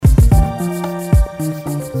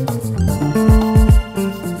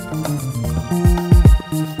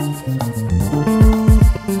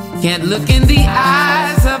look in the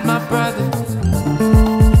eyes of my brother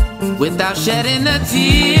without shedding a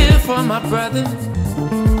tear for my brother.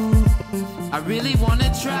 I really want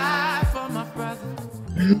to try for my brother.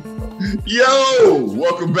 Yo,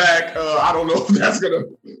 welcome back. I don't know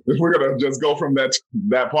if we're gonna just go from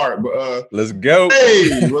that part, but let's go.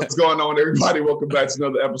 Hey, what's going on, everybody? Welcome back to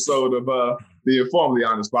another episode of the Informally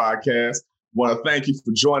Honest podcast. Want to thank you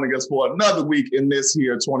for joining us for another week in this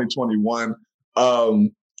here 2021.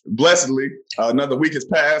 Blessedly, another week has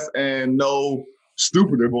passed and no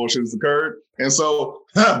stupider bullshit has occurred, and so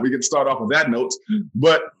we can start off with that note.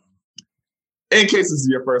 But in case this is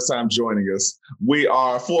your first time joining us, we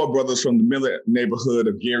are four brothers from the Miller neighborhood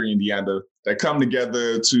of Gary, Indiana, that come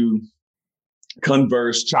together to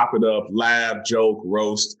converse, chop it up, laugh, joke,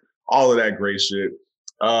 roast, all of that great shit.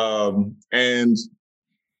 And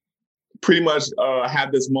pretty much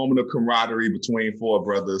have this moment of camaraderie between four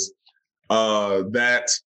brothers that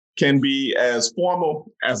can be as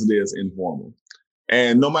formal as it is informal.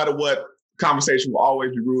 And no matter what, conversation will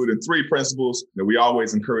always be rooted in three principles that we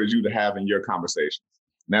always encourage you to have in your conversations.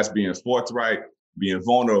 And that's being forthright, being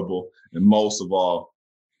vulnerable, and most of all,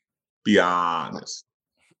 be honest.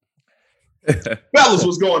 Fellas,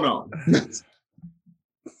 what's going on?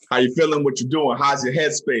 How you feeling? What you doing? How's your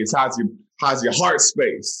head space? How's your heart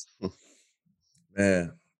space?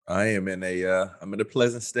 Man, I am in a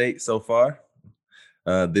pleasant state so far.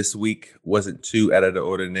 This week wasn't too out of the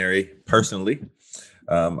ordinary personally.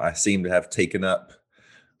 I seem to have taken up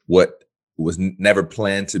what was never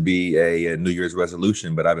planned to be a New Year's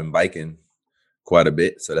resolution, but I've been biking quite a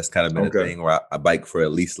bit. So that's kind of been a thing where I bike for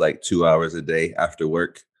at least like 2 hours a day after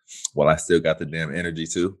work while I still got the damn energy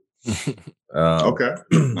too. Okay,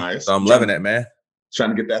 nice. So I'm loving it, man. Trying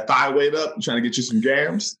to get that thigh weight up, trying to get you some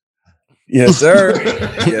gams. Yes, sir.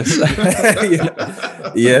 Yes,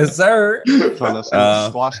 sir. Yes, sir. Trying to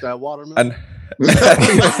squash that watermelon.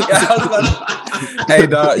 Hey,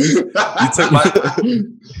 dog, you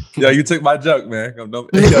took my joke, man.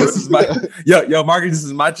 This is my Marcus, this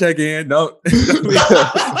is my check-in. Don't be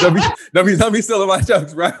stealing my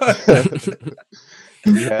jokes, bro.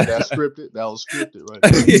 You had that scripted. That was scripted, right?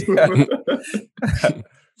 Yeah.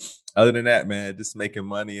 Other than that, man, just making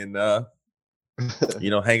money and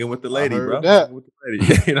hanging with the lady, bro. With the lady.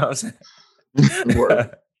 You know what I'm saying?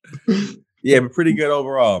 Yeah, but pretty good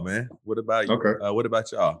overall, man. What about you? Okay. What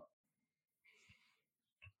about y'all?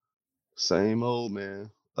 Same old, man.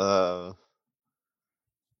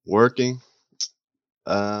 Working.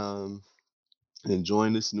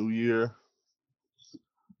 Enjoying this new year.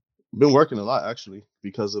 Been working a lot actually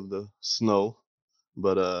because of the snow,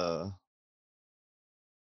 but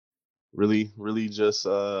really just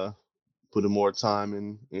putting more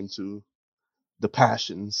time into the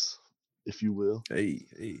passions, if you will.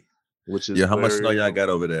 Hey. Which is how much snow y'all got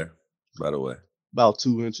over there, by the way? About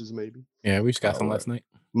 2 inches, maybe. Yeah, we just got some last night.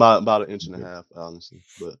 About 1.5 inches, honestly,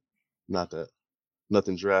 but not that.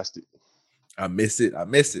 Nothing drastic. I miss it,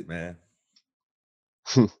 man.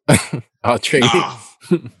 I'll trade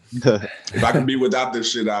it. If I can be without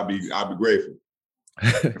this shit, I'll be grateful.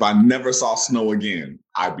 If I never saw snow again,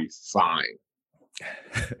 I'd be fine.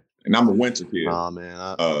 And I'm a winter kid. Nah,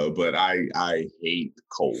 man. But I hate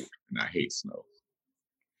cold and I hate snow.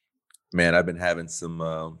 Man, I've been having some.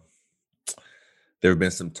 There have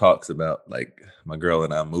been some talks about like my girl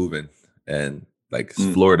and I moving, and like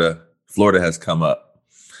Florida has come up,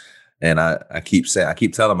 and I keep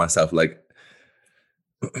telling myself like,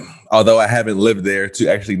 although I haven't lived there to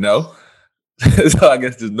actually know, so I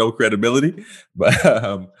guess there's no credibility. But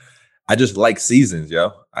I just like seasons,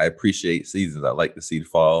 yo. I appreciate seasons. I like to see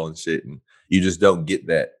fall and shit, and you just don't get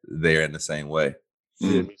that there in the same way.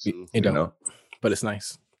 Yeah, me too. You don't, know? But it's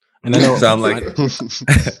nice. And I know, so I'm like,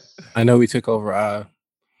 I know we took over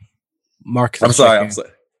Marcus. I'm sorry,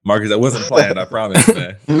 Marcus. That wasn't planned. I promise,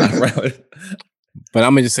 man. I promise. But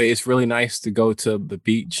I'm gonna just say it's really nice to go to the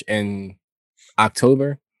beach in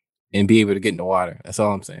October and be able to get in the water. That's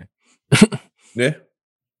all I'm saying. Yeah,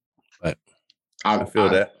 but I feel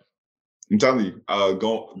that. I'm telling you,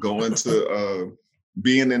 going to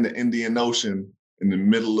being in the Indian Ocean in the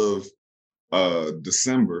middle of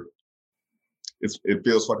December. It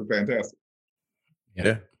feels fucking fantastic.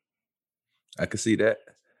 Yeah, I can see that.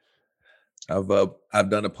 I've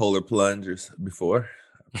done a polar plunge before.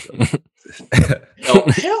 Hell no!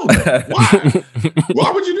 Why?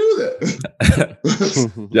 Why would you do that?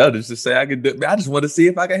 Yeah, just to say I could do. I just want to see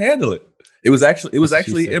if I can handle it. It was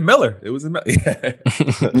actually in Miller. It was in Miller. Yeah.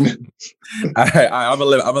 All right, I'm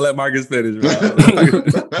gonna let Marcus finish.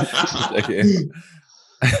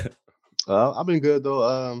 I've been good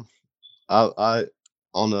though. I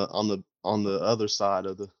on the other side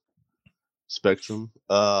of Spectrum.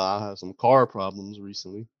 I had some car problems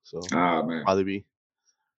recently, so Man. probably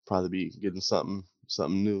be getting something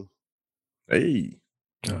new, Hey.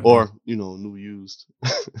 or new used.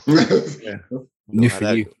 Yeah. New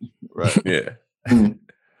for you. Right. Yeah.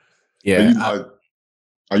 Yeah.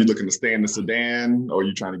 Are you looking to stay in the sedan, or are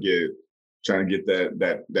you trying to get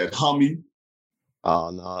that Hummy? Oh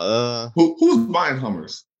no. Who's buying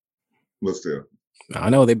Hummers? Let's see. I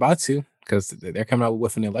know they bought to because they're coming out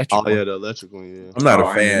with an electric. Oh yeah, the electric one. Yeah. I'm not Oh, a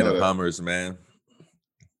I didn't fan know of that. Hummers, man.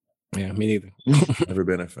 Yeah, me neither. Never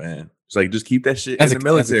been a fan. It's like just keep that shit As in a the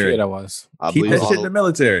military. kid, I was. I Keep believe that shit in the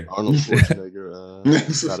military. Arnold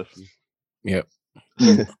Schwarzenegger got a few. Yep.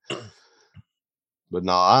 But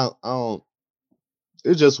no, I don't.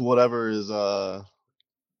 It's just whatever is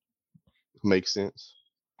makes sense.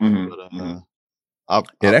 Mhm, But mhm. I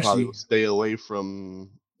Yeah, probably will stay away from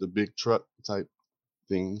the big truck type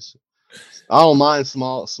things. I don't mind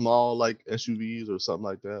small like SUVs or something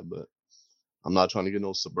like that, but I'm not trying to get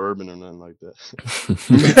no Suburban or nothing like that.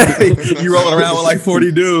 You rolling around with like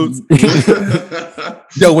 40 dudes.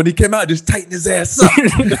 Yo, when he came out, just tighten his ass up.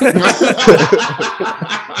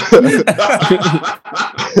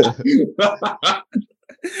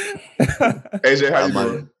 AJ, how I you might-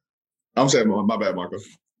 doing? I'm saying, my bad, Marco.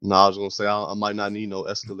 No, I was gonna say I might not need no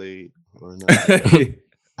Escalade or nothing.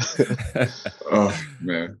 Oh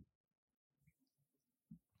man.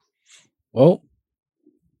 Well,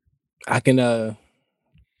 I can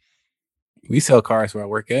we sell cars where I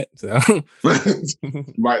work at, so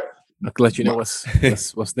Right. I can let you know what's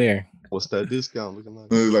there. What's that discount looking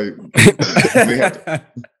like? Like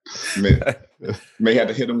may have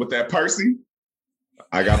to hit him with that Percy.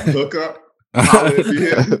 I got the hookup. Holler if you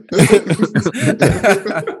hit.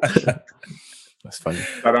 That's funny.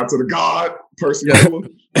 Shout out to the God, Percy.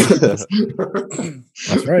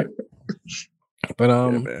 That's right. But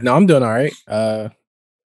man. no, I'm doing all right.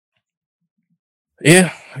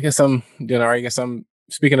 Yeah, I guess I'm doing all right. I guess I'm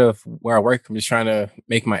speaking of where I work, I'm just trying to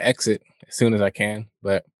make my exit as soon as I can,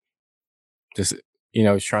 but just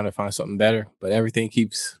just trying to find something better. But everything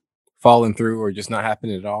keeps falling through or just not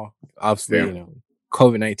happening at all. Obviously,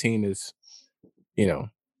 COVID-19 is,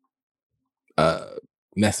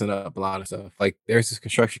 messing up a lot of stuff. Like there's this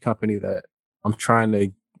construction company that I'm trying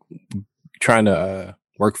to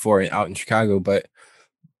work for out in Chicago, but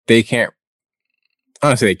they can't.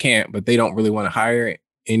 Honestly, they can't, but they don't really want to hire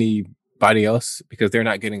anybody else because they're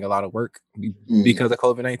not getting a lot of work because of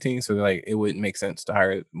COVID-19. So they're like, it wouldn't make sense to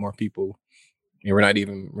hire more people. And we're not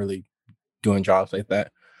even really doing jobs like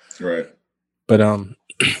that. Right. But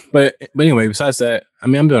but anyway, besides that, I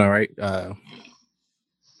mean, I'm doing all right.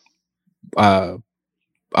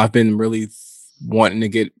 I've been really wanting to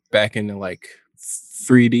get back into like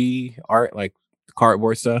 3D art, like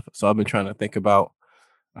cardboard stuff. So I've been trying to think about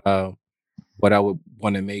what I would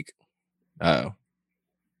want to make. But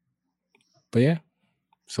yeah,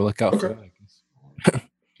 so look out for that, I guess.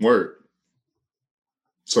 Word.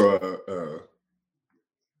 So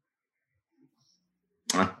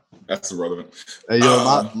that's irrelevant. Hey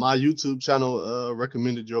yo, my YouTube channel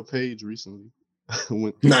recommended your page recently.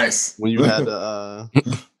 Nice. When you had the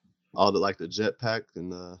all the like the jetpack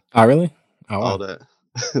and Oh really? Oh, wow. all that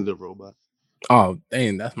the robot. Oh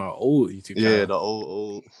dang, that's my old YouTube channel. Yeah, the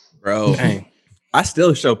old Bro. Dang. I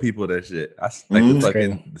still show people that shit. I like the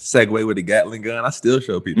fucking segue with the Gatling gun. I still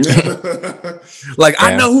show people. Like,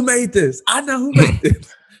 I know who made this. I know who made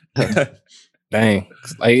this. Dang.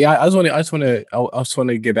 Like, yeah, I just want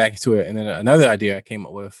to get back into it. And then another idea I came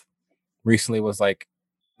up with recently was like,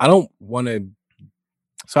 I don't want to.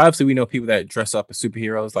 So obviously we know people that dress up as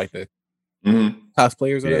superheroes, like the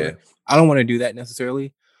cosplayers or whatever. Yeah. I don't want to do that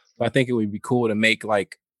necessarily, but I think it would be cool to make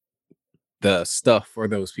like the stuff for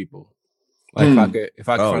those people. Like if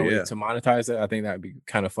I could find a way to monetize it, I think that would be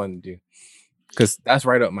kind of fun to do. Because that's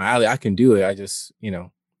right up my alley. I can do it. I just,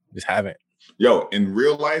 just haven't. Yo, in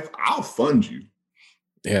real life, I'll fund you.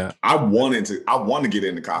 Yeah. I want to get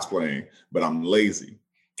into cosplaying, but I'm lazy.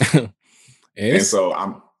 And so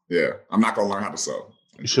I'm not gonna learn how to sew.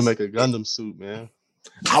 You should make a Gundam suit, man.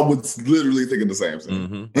 I was literally thinking the same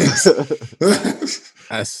thing.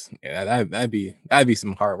 That'd be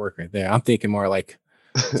some hard work right there. I'm thinking more like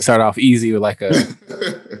start off easy with like a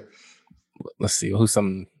let's see, who's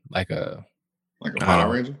some like a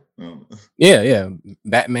Power Ranger? Yeah.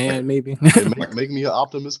 Batman, maybe. Make me an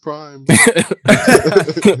Optimus Prime. I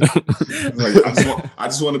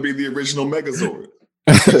just want to be the original Megazord.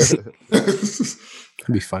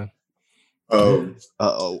 That'd be fun. Real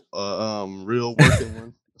working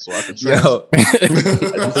one. so I can Yo,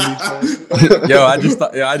 translate. yo,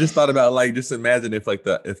 I just thought about like just imagine if like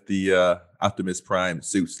the Optimus Prime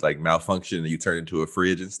suits like malfunction and you turn into a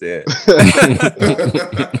fridge instead.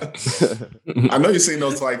 I know you've seen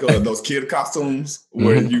those like those kid costumes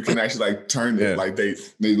where you can actually like turn it like they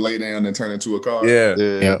lay down and turn into a car.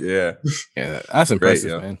 Yeah, yeah. That's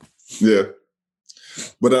impressive, Great, man. Yeah.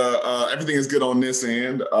 But everything is good on this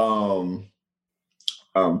end.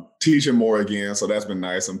 Teaching more again, so that's been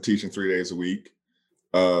nice. I'm teaching 3 days a week.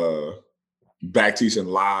 Back teaching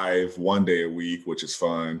live 1 day a week, which is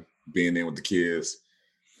fun, being in with the kids.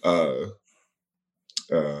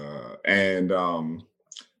 And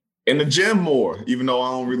in the gym more, even though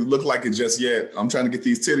I don't really look like it just yet. I'm trying to get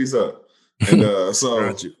these titties up. And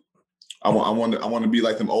so I want to be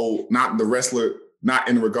like them old, not the wrestler, not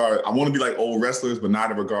in regard. I want to be like old wrestlers, but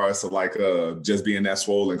not in regards to like just being that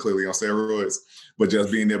swollen, clearly on steroids, but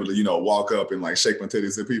just being able to, you know, walk up and like shake my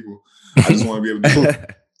titties at people. I just want to be able to do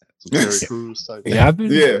it. Terry Crews type. Yeah,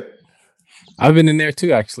 I've been in there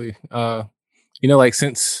too, actually. You know, like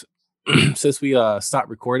since we stopped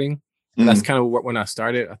recording, that's kind of when I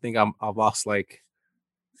started. I think I've lost like,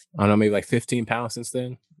 I don't know, maybe like 15 pounds since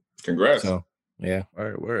then. Congrats. So yeah. All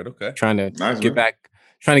right, word. Okay. Trying to Nice, get man.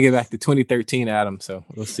 back to 2013 Adam. So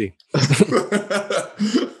we'll see.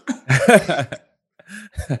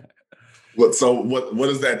 What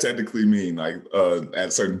does that technically mean? Like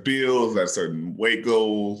at certain bills, at certain weight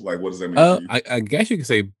goals? Like what does that mean? For you? I guess you could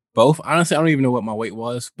say both. Honestly, I don't even know what my weight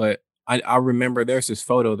was, but I remember there's this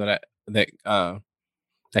photo that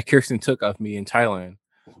Kirsten took of me in Thailand.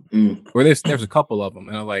 Where there's a couple of them,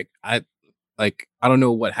 and I'm like, I don't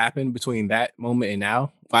know what happened between that moment and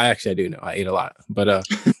now. Well, actually, I do know. I ate a lot, but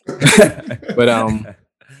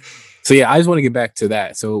so yeah, I just want to get back to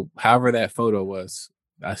that. So however that photo was,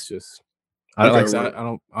 that's just I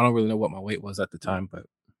don't really know what my weight was at the time, but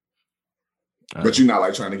you're not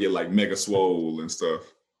like trying to get like mega swole and stuff.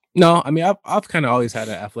 No, I mean I've kind of always had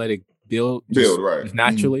an athletic build right just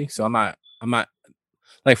naturally. So I'm not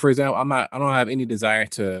like, for example, I don't have any desire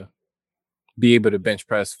to be able to bench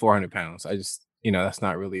press 400 pounds. I just, you know, that's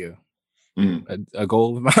not really a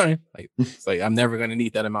goal of mine. Like, it's like I'm never going to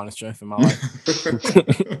need that amount of strength in my life. So,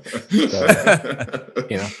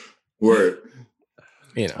 you know, word.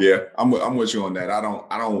 You know, yeah, I'm with you on that. I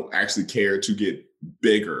don't actually care to get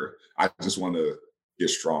bigger. I just want to get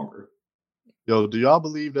stronger. Yo, do y'all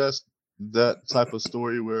believe that's that type of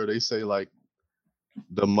story where they say like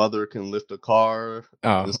the mother can lift a car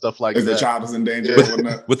and stuff like if that? The child is in danger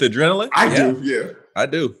with adrenaline? I do, yeah. I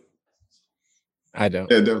do. I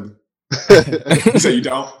don't. Yeah, definitely. So you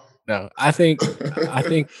don't? No, I think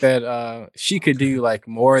that she could do like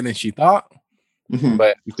more than she thought.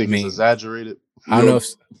 But you think it's exaggerated? I don't know if,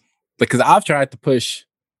 because I've tried to push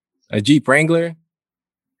a Jeep Wrangler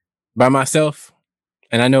by myself,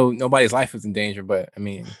 and I know nobody's life is in danger. But I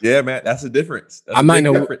mean, yeah, man, that's the difference. I might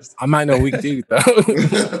know weak dude though.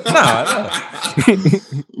 No.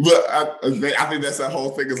 But I think that's that whole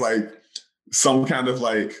thing is like some kind of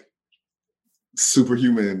like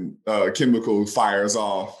superhuman chemical fires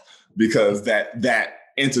off because that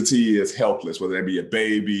entity is helpless, whether that be a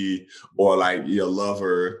baby or like your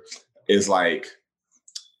lover is like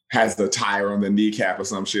has the tire on the kneecap or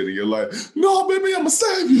some shit, and you're like, no, baby, I'm a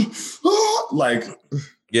savior. Like,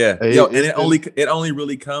 yeah, yo, and it only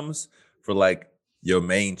really comes for like your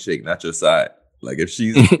main chick, not your side. Like if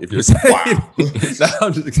you're saying, no,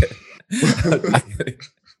 I'm just kidding. I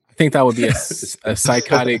think that would be a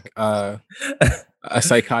psychotic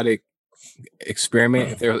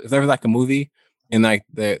experiment. If there was like a movie and like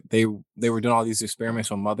they were doing all these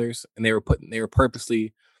experiments on mothers, and they were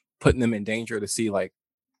purposely putting them in danger to see like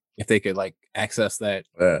if they could like access that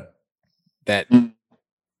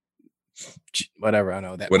whatever, I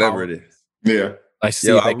know that whatever power. It is. Yeah. Like,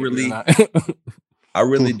 yo, I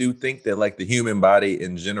really do think that like the human body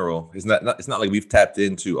in general it's not like we've tapped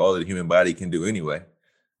into all that the human body can do anyway.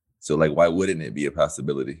 So like, why wouldn't it be a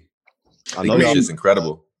possibility? I think it's just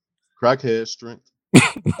incredible. Crackhead strength.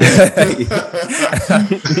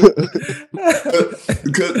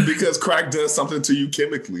 because crack does something to you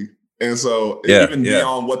chemically, and so even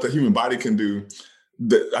beyond what the human body can do,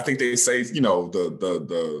 I think they say, you know,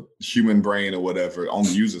 the human brain or whatever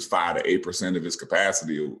only uses 5 to 8% of its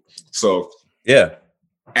capacity. So yeah,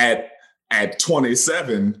 at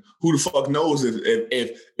 27, who the fuck knows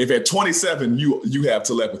if at 27 you have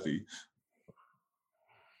telepathy,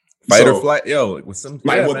 fight or flight, yo, with some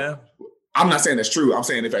man. I'm not saying that's true. I'm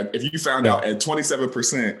saying if you found out at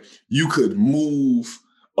 27% you could move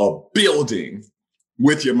a building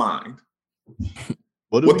with your mind,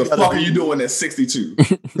 What the fuck are you doing at 62?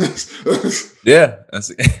 Yeah,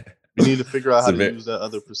 that's We need to figure out how It's a to bit- use that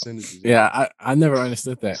other percentages. Yeah, I never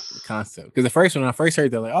understood that concept because the first when I first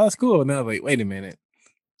heard that, like, oh, that's cool, and then I was like, wait a minute.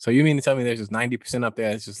 So you mean to tell me there's just 90% up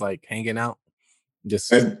there that's just like hanging out, just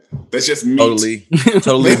That's just meat.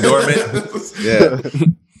 totally dormant. Yeah,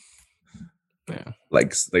 yeah.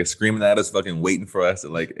 like screaming at us, fucking waiting for us to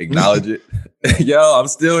like acknowledge it. Yo, I'm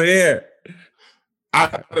still here.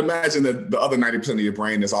 I would imagine that the other 90% of your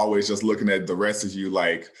brain is always just looking at the rest of you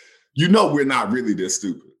like, you know, we're not really this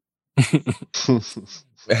stupid.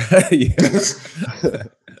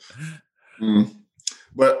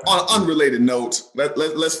 But on an unrelated note,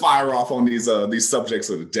 let's fire off on these subjects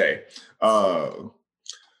of the day.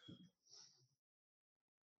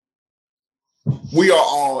 We are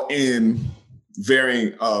all in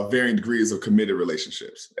varying degrees of committed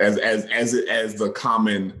relationships, as the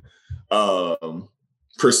common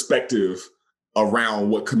perspective around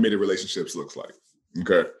what committed relationships looks like.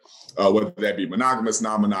 Okay, whether that be monogamous,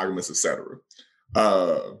 non-monogamous, etc.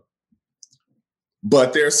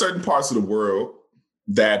 But there are certain parts of the world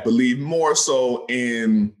that believe more so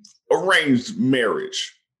in arranged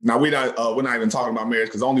marriage. Now we're not even talking about marriage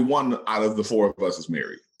because only one out of the four of us is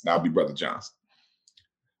married. That would be Brother Johnson.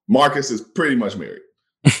 Marcus is pretty much married,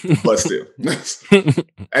 but still,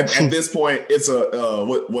 at this point, it's a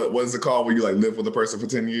what is it called when you like live with a person for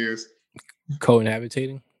 10 years?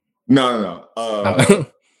 Co-inhabitating? No.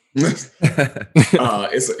 It's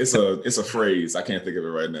a phrase. I can't think of it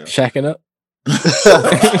right now. Shacking up?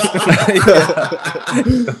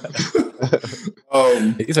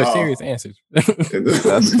 These are serious answers.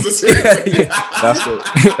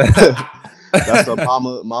 That's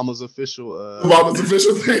the mama's official. Mama's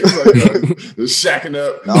official thing. Like, shacking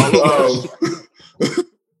up.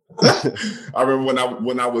 I remember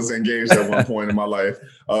when I was engaged at one point in my life.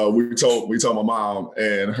 We told my mom,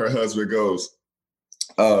 and her husband goes,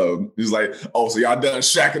 he's like, "Oh, so y'all done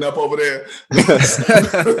shacking up over there?"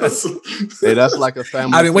 Hey, that's like a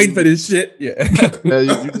family. I've been waiting for this shit. Yeah,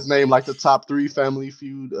 you just named like the top 3 Family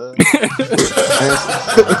Feud.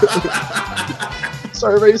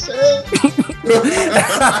 Survey said,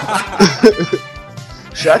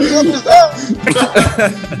 "Shacking up is that."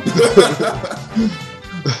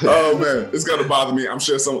 Oh man, it's gonna bother me. I'm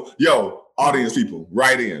sure audience people,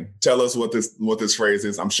 write in. Tell us what this phrase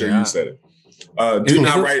is. I'm sure you said it. Do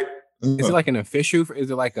not write. Is it like an official? Is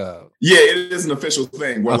it like a? Yeah, it is an official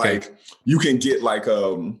thing where like you can get like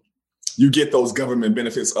you get those government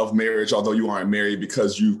benefits of marriage, although you aren't married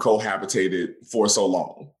because you cohabitated for so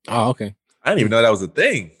long. Oh, okay. I didn't even know that was a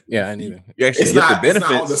thing. Yeah, I knew that. You actually get the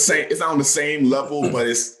benefits. It's not on the same level, but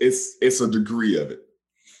it's a degree of it.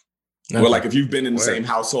 Okay. Where like if you've been in the same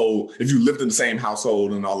household, if you lived in the same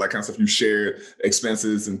household and all that kind of stuff, you share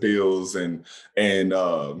expenses and bills and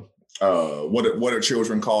what are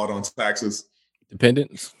children called on taxes?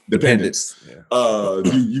 Dependents. Yeah.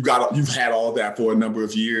 You've had all that for a number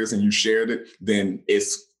of years and you shared it, then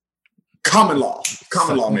it's common law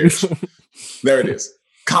marriage. There it is.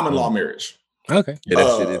 Common law marriage. Okay. Yeah,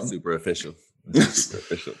 that shit is super official. Super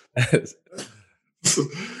official.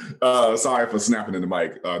 Sorry for snapping in the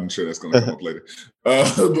mic. I'm sure that's going to come up later.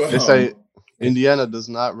 They say Indiana does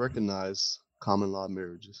not recognize common law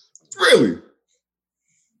marriages. Really?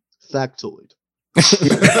 Factoid.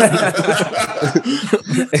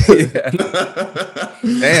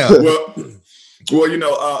 Damn.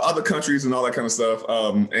 Well, other countries and all that kind of stuff,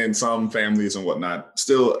 and some families and whatnot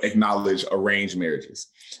still acknowledge arranged marriages.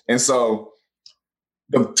 And so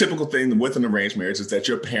the typical thing with an arranged marriage is that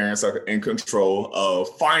your parents are in control of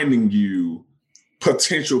finding you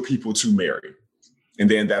potential people to marry. And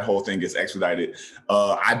then that whole thing gets expedited.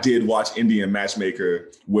 I did watch Indian Matchmaker,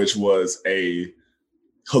 which was a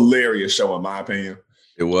hilarious show, in my opinion.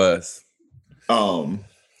 It was.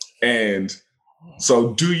 And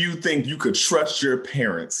so do you think you could trust your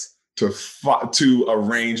parents to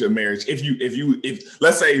arrange a marriage? If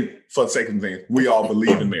let's say, for the sake of the thing, we all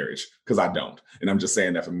believe in marriage, because I don't. And I'm just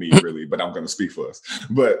saying that for me, really, but I'm going to speak for us.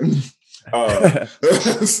 But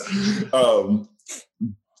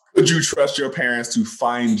could you trust your parents to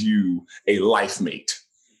find you a life mate?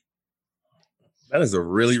 That is a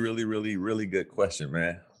really, really, really, really good question,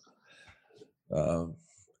 man.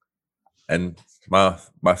 And my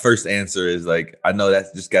first answer is like, I know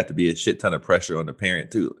that's just got to be a shit ton of pressure on the parent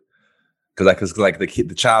too, because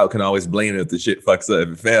the child can always blame it if the shit fucks up,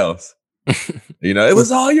 if it fails. It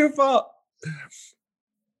was all your fault.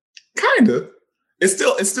 Kinda. It's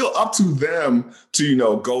still up to them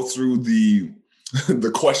to go through the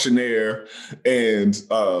questionnaire and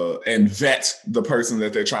vet the person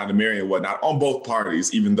that they're trying to marry and whatnot on both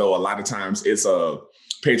parties, even though a lot of times it's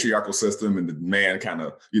patriarchal system, and the man kind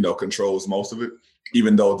of, controls most of it,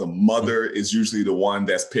 even though the mother is usually the one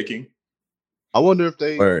that's picking. I wonder if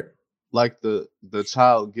they Word. like the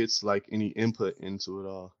child gets like any input into it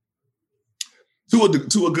all.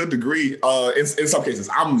 To a good degree, in some cases,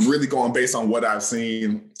 I'm really going based on what I've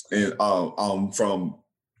seen from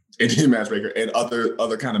Indian Matchmaker and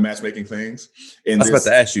other kind of matchmaking things. I was about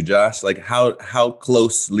to ask you, Josh, like how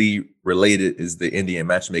closely related is the Indian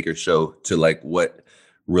Matchmaker show to like what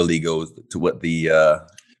really goes to what the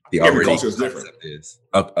every culture is different. Is.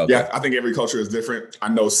 Okay. Yeah, I think every culture is different. I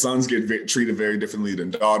know sons get treated very differently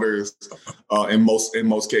than daughters in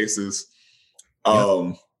most cases.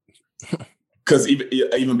 Because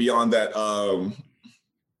even beyond that,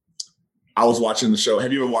 I was watching the show.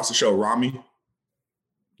 Have you ever watched the show Rami?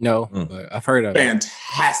 No, but I've heard of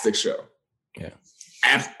Fantastic show. Yeah,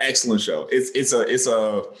 excellent show. It's a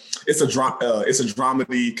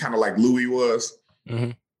dramedy, kind of like Louis was.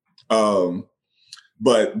 Mm-hmm.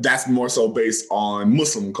 But that's more so based on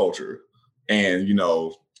Muslim culture, and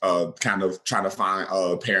kind of trying to find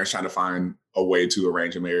parents trying to find a way to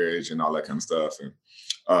arrange a marriage and all that kind of stuff, and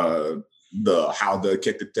how the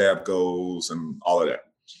kick the tab goes and all of that.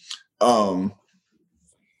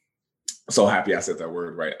 So happy I said that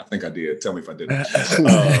word right. I think I did. Tell me if I didn't.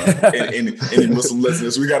 Any Muslim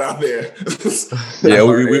listeners we got out there? Yeah,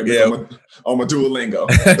 on my Duolingo.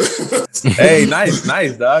 Hey,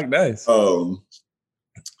 nice, dog, nice.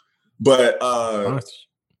 But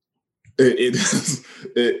in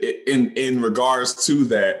regards to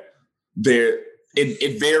that,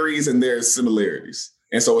 it varies and there's similarities.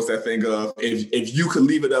 And so it's that thing of if you could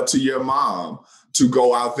leave it up to your mom to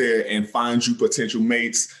go out there and find you potential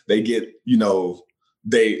mates, they get,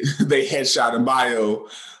 they headshot and bio.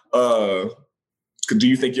 Do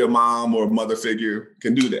you think your mom or mother figure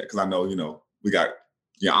can do that? Because I know, we got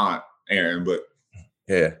your aunt Erin, but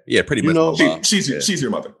yeah, pretty much. She's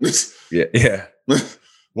your mother. yeah.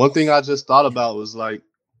 One thing I just thought about was like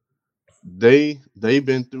they've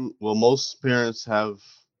been through. Well, most parents have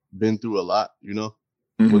been through a lot,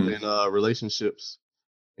 within relationships.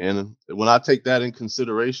 And when I take that in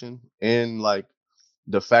consideration, and like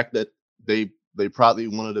the fact that they probably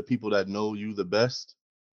one of the people that know you the best,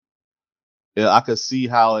 I could see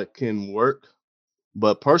how it can work.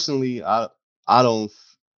 But personally, I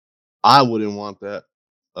wouldn't want that.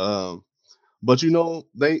 But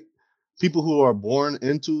people who are born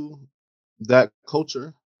into that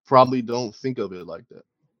culture probably don't think of it like that.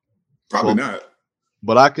 Probably not.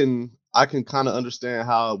 But I can kind of understand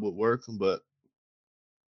how it would work. But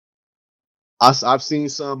I've seen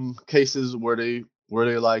some cases where they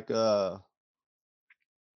like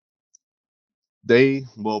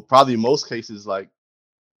probably most cases like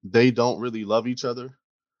they don't really love each other,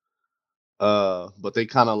 but they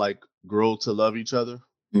kind of like grow to love each other,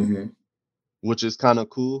 which is kind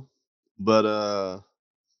of cool. But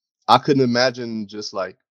I couldn't imagine just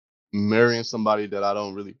like marrying somebody that I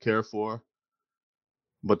don't really care for.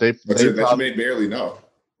 But they probably may barely know,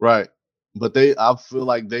 right? But I feel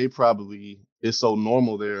like they probably, it's so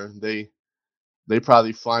normal there. They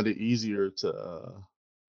probably find it easier to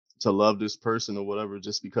love this person or whatever,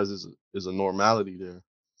 just because it's a normality there.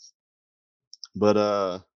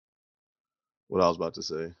 But what I was about to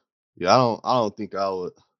say, yeah, I don't think I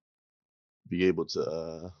would be able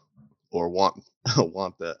to or want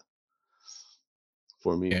that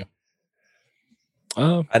for me. Yeah.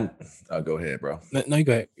 I'll go ahead, bro. No, you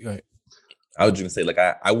go ahead. I was just gonna say, like,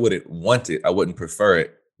 I wouldn't want it. I wouldn't prefer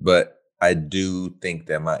it, but I do think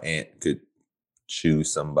that my aunt could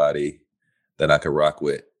choose somebody that I could rock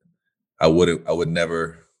with. I would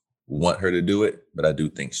never want her to do it, but I do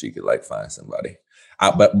think she could like find somebody.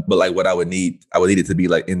 But like what I would need it to be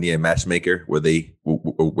like Indian Matchmaker, where we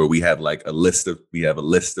have like a list of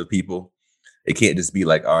people. It can't just be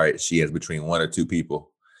like, all right, she has between one or two people.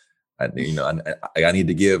 I need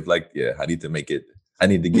to give I need to make it. I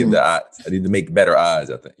need to give the odds. I need to make better odds.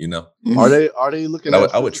 I think, Are they looking?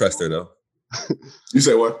 I would trust her though. You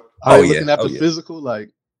say what? Are they looking at the physical? Like,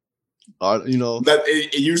 that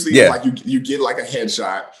it usually like you get like a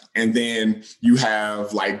headshot, and then you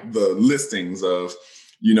have like the listings of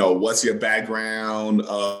what's your background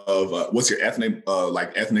of what's your ethnic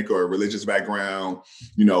or religious background,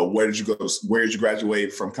 where did you go, where did you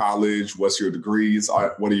graduate from college, what's your degrees,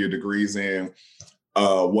 what are your degrees in,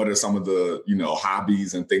 what are some of the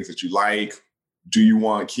hobbies and things that you like, do you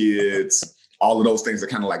want kids, all of those things are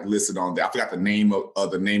kind of like listed on there. I forgot the name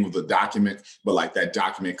of the document, but like that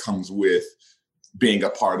document comes with being a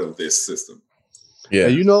part of this system. Yeah.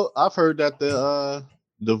 And I've heard that the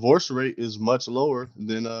divorce rate is much lower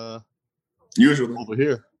than usually over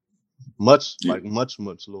here. much Yeah. much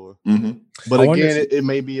lower. Mm-hmm. But I wonder again, if- it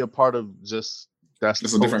may be a part of just that's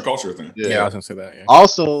It's a different culture thing. Yeah. Yeah, I was gonna say that. Yeah.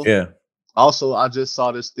 Also, Yeah. I just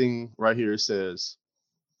saw this thing right here. It says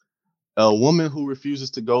a woman who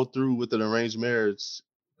refuses to go through with an arranged marriage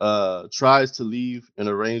tries to leave an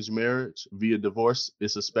arranged marriage via divorce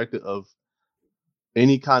is suspected of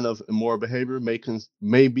any kind of immoral behavior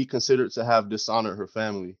may be considered to have dishonored her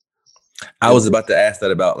family. I was about to ask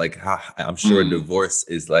that about like how I'm sure Mm. divorce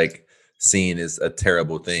is like seen as a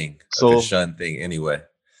terrible thing, So- a shunned thing anyway.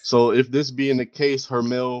 So if this being the case, her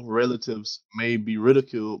male relatives may be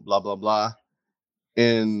ridiculed, blah, blah, blah.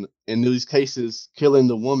 And in these cases, killing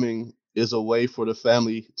the woman is a way for the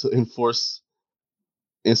family to enforce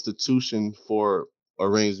institution for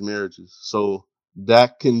arranged marriages. So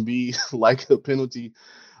that can be like a penalty.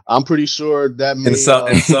 I'm pretty sure that may In some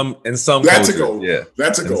That's cultures, a goal. yeah.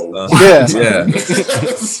 That's a In goal. some- Yeah. Yeah.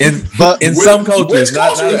 But In Which- some cultures, which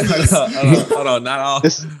not culture is this? hold on, not all.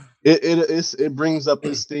 it brings up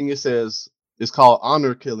this thing. It says it's called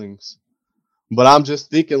honor killings. But I'm just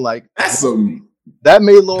thinking like That's some. that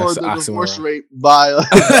may lower That's the an divorce oxymoron. rate by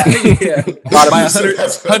Yeah. By By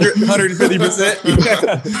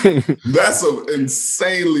 150%. That's some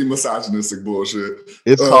insanely misogynistic bullshit.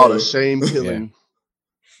 it's called Uh, a shame killing.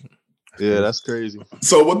 Yeah, that's crazy.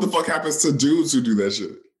 So what the fuck happens to dudes who do that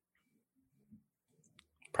shit?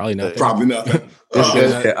 Probably nothing. Probably nothing. It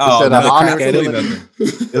says- Yeah. it Oh, said no, an honor absolutely killing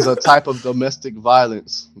nothing. is a type of domestic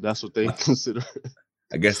violence. That's what they consider.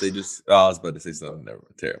 I guess they just. Oh, I was about to say something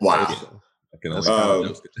terrible. Wow. I can only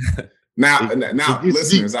Um, Now, It's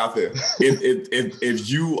listeners out there, if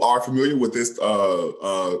you are familiar with this,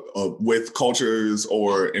 with cultures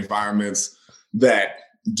or environments that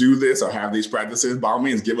do this or have these practices, by all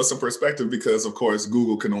means, give us some perspective because, of course,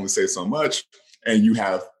 Google can only say so much, and you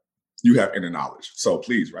have inner knowledge. So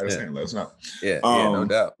please write us in, let us know. Yeah, no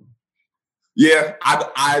doubt. Yeah,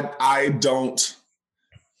 I don't.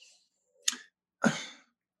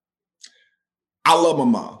 I love my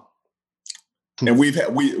mom. And we've had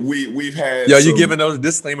Yo, you some- giving those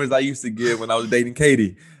disclaimers I used to give when I was dating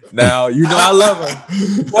Katie. Now you know I love her.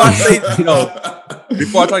 Before I say,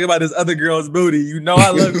 before I talk about this other girl's booty, you know I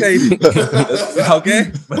love Katie.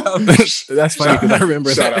 Okay, That's funny because I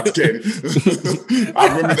remember Shout that. out to Katie. I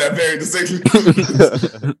remember that very distinctly.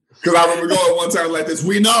 Because I remember going one time like this.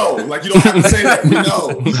 We know, like you don't have to say that. We know.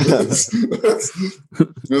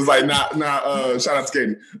 It was like, nah. Shout out to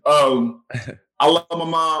Katie. I love my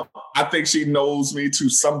mom. I think she knows me to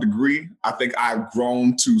some degree. I think I've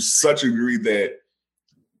grown to such a degree that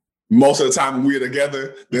most of the time when we're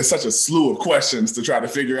together, there's such a slew of questions to try to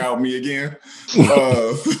figure out me again.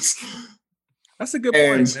 That's a good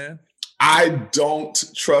And- point, man. I don't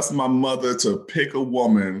trust my mother to pick a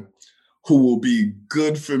woman who will be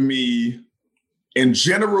good for me in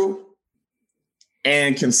general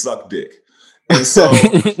and can suck dick. And so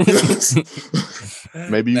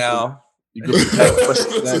Maybe Now, you could put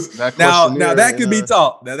that now questionnaire that in, could be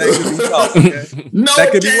taught. Now that could be taught. Okay? no,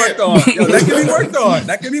 That could it be can't. worked on. Yo, that could be worked on.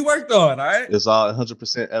 That could be worked on. All right. It's all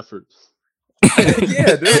 100% effort.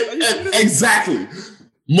 Yeah, dude. Exactly.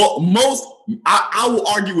 Most, I will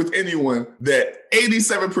argue with anyone that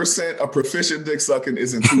 87% of proficient dick sucking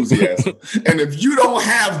is enthusiasm. And if you don't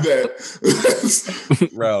have that,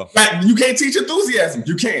 Bro. like, you can't teach enthusiasm.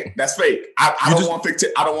 You can't. That's fake. I don't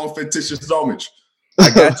want fictitious homage. I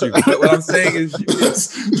got you. But what I'm saying is,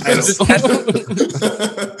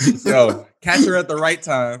 catch her at the right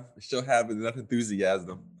time. She'll have enough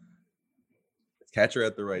enthusiasm. Catch her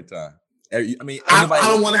at the right time. I mean, I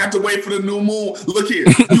don't want to have to wait for the new moon. Look here.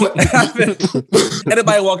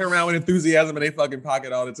 Anybody walking around with enthusiasm in their fucking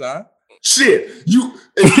pocket all the time? Shit.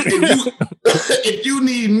 If you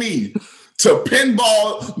need me to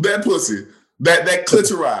pinball that pussy, that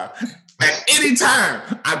clitoris at any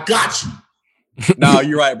time, I got you. No,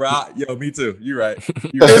 you're right, bro. Yo, me too. You're right.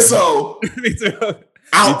 You're And right. so Me too.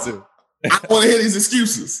 I Me too. don't want to hear these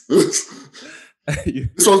excuses.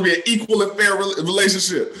 It's supposed to be an equal and fair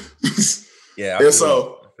relationship. Yeah, And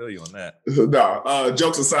so, I feel you on that.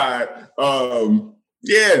 jokes aside, I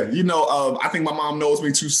think my mom knows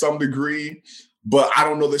me to some degree, but I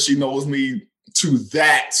don't know that she knows me to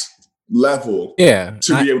that level Yeah.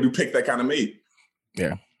 to be able to pick that kind of mate.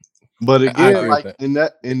 But I again, agree like with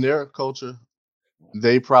in their culture,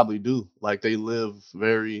 they probably do. Like they live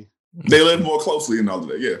very They live more closely and all of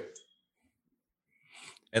that. Yeah,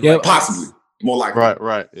 And Yeah, like, possibly more likely.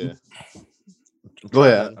 right. Yeah. Go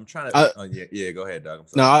ahead. I'm trying to. Go ahead, Doug. I'm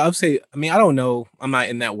sorry. No, I would say, I mean, I don't know. I'm not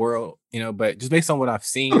in that world, but just based on what I've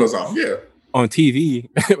seen That's all. Yeah. on TV,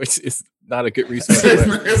 which is not a good resource.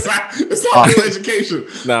 It's all education.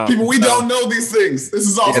 No, People, we don't know these things. This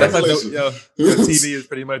is all that's like speculation. your TV is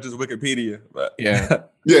pretty much just Wikipedia. But Yeah.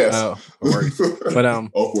 Yes. Worse.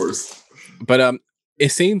 But worse. But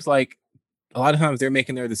it seems like a lot of times they're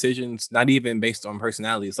making their decisions not even based on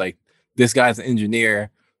personality. It's like this guy's an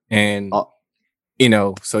engineer, and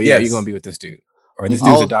so yeah, you're gonna be with this dude, or this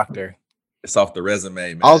dude's a doctor. It's off the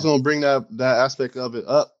resume, man. I was gonna bring that aspect of it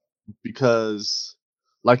up because,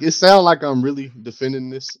 like, it sounds like I'm really defending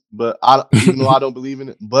this, but even though I don't believe in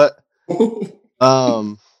it, but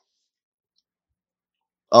a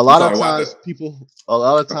lot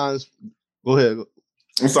of times go ahead.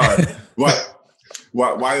 I'm sorry.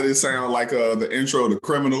 Why did it sound like the intro to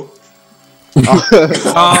Criminal?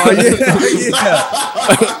 Oh yeah.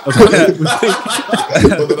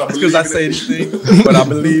 Because I say anything, but I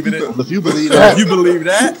believe in it. If you believe that,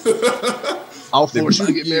 I'll force you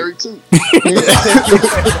to get married too.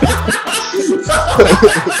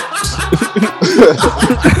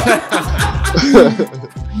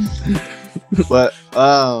 But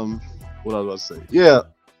what I was about to say, yeah,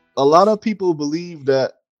 a lot of people believe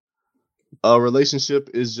that a relationship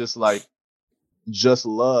is just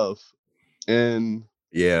love, and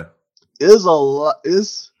yeah, it's a lot.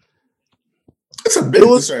 It's a big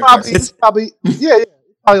it's probably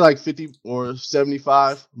like 50 or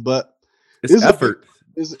 75, but it's effort.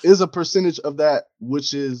 Is a percentage of that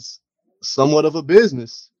which is somewhat of a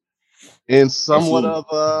business and somewhat of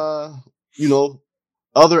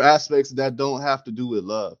other aspects that don't have to do with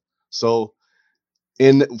love. So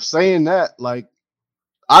in saying that, like,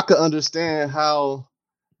 I could understand how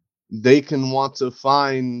they can want to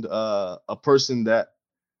find a person that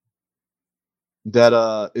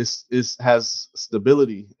has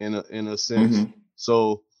stability in a sense. Mm-hmm.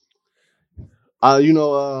 So I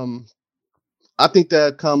think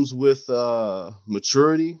that comes with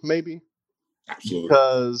maturity, maybe. Absolutely.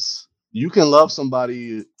 Because you can love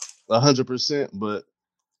somebody 100%, but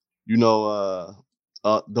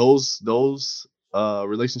those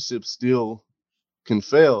relationships still can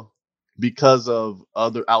fail because of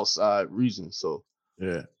other outside reasons. So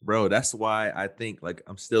yeah, bro, that's why I think, like,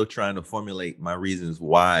 I'm still trying to formulate my reasons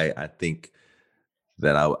why I think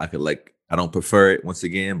that I could, like, I don't prefer it once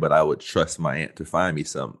again, but I would trust my aunt to find me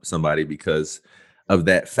somebody because of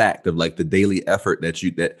that fact of, like, the daily effort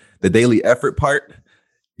that the daily effort part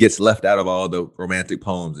gets left out of all the romantic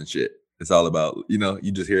poems and shit. It's all about,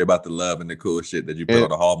 you just hear about the love and the cool shit that you put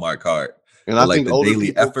on a Hallmark card. And I think the older daily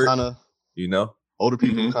people effort, older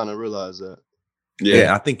people kind of realize that.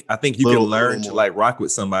 Yeah, I think you can learn to, like, rock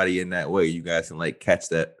with somebody in that way. You guys can, like, catch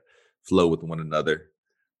that flow with one another,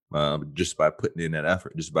 just by putting in that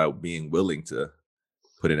effort, just by being willing to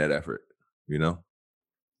put in that effort.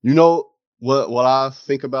 What I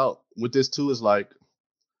think about with this too is, like,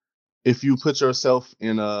 if you put yourself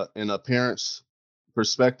in a parent's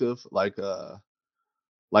perspective, like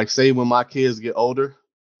say when my kids get older,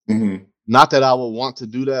 mm-hmm. Not that I would want to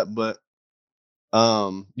do that, but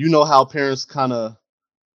how parents kind of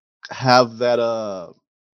have that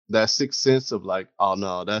sixth sense of, like, oh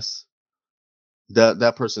no, that's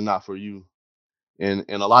that person not for you, and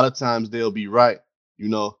a lot of times they'll be right.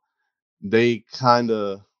 They kind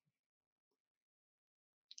of,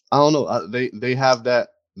 I don't know, they have that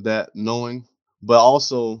knowing, but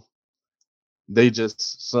also they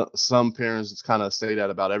just some parents kind of say that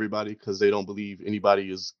about everybody because they don't believe anybody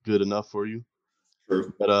is good enough for you.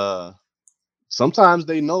 True. But sometimes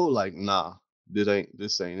they know, like, nah, this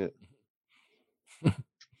ain't it.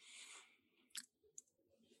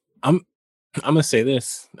 I'm gonna say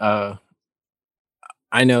this. I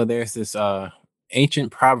know there's this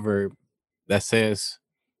ancient proverb that says,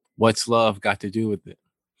 "What's love got to do with it?"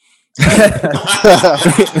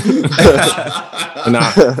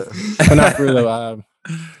 not really,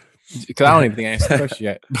 because I don't even think I answered the question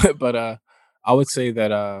yet. But I would say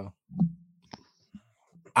that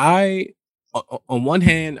I, on one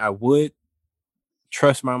hand, I would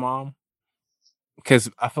trust my mom because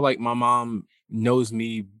I feel like my mom knows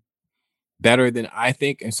me better than I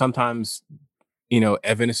think, and sometimes,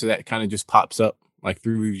 evidence of that kind of just pops up, like,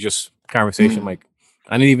 through just conversation. Mm-hmm. Like,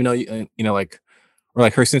 I didn't even know, like, or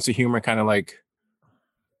like her sense of humor, kind of like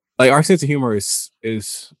our sense of humor is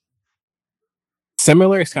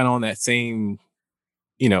similar. It's kind of on that same,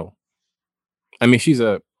 I mean, she's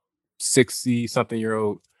a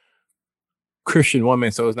 60-something-year-old Christian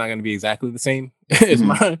woman, so it's not going to be exactly the same as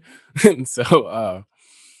mine. And so,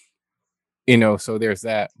 so there's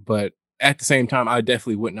that. But at the same time, I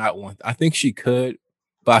definitely would not want. I think she could,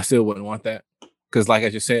 but I still wouldn't want that because, like I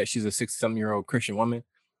just said, she's a 60-something-year-old Christian woman,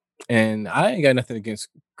 and I ain't got nothing against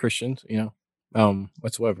Christians,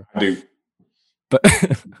 whatsoever. I do. But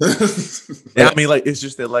Yeah, I mean, like it's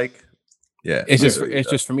just that, like, yeah, it's yeah.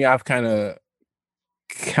 just for me. I've kind of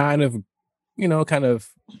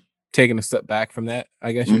taken a step back from that,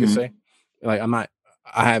 I guess you could Mhm. say. Like I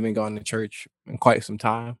haven't gone to church in quite some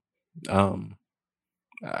time.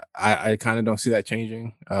 I kind of don't see that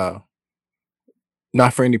changing.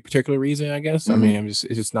 Not for any particular reason, I guess. I mean, it's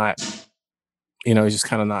just not, it's just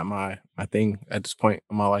kind of not my thing at this point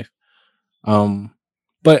in my life.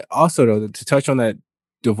 But also though, to touch on that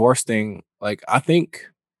divorce thing, like I think,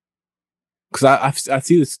 because I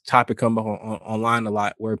see this topic come up online a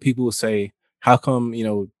lot, where people will say, "How come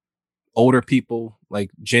older people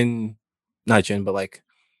like not Gen, but like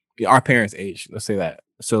our parents' age, let's say that."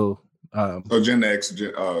 So, Gen X,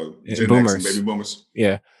 Gen X, and boomers. baby boomers.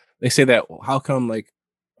 Yeah, they say that. How come? Like,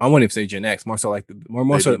 I wouldn't even say Gen X, more so like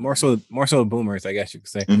more so boomers, I guess you could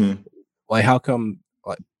say. Mhm. Like, how come?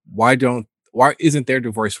 Like, why isn't their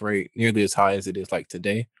divorce rate nearly as high as it is like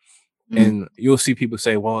today? And you'll see people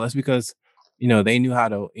say, "Well, that's because they knew how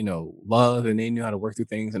to love, and they knew how to work through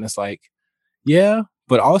things." And it's like, yeah,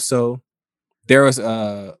 but also there was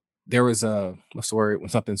what's the word when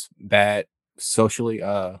something's bad socially?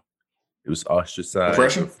 It was ostracized,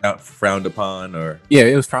 Oppression? or frowned upon, or Yeah,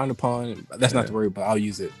 it was frowned upon. That's not Yeah. the word, but I'll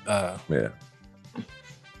use it. yeah,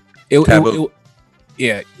 Taboo.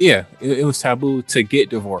 It was taboo to get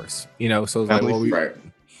divorced. So it's like, Family well, Right.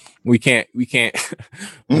 we can't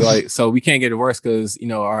like, so we can't get divorced because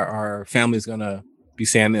our family's gonna be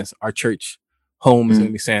saying this, our church home is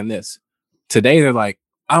gonna be saying this. Today they're like,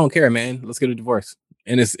 I don't care, man, let's get a divorce.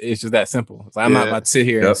 And it's just that simple. It's like, I'm not about to sit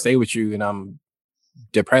here and Yep. stay with you and I'm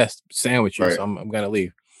depressed staying with you, Right. so I'm gonna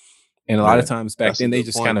leave. And a lot of Yeah. times back That's a then they good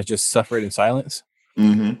just point. kind of just suffered in silence.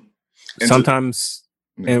 And Sometimes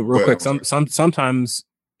and real Go quick, ahead, I'm sometimes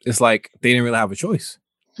it's like they didn't really have a choice.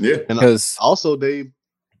 Yeah. And Because also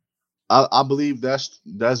I believe that's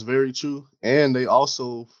very true. And they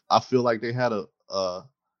also, I feel like they had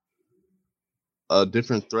a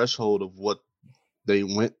different threshold of what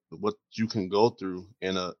you can go through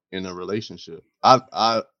in a relationship.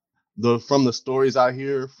 From the stories I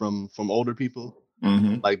hear from older people,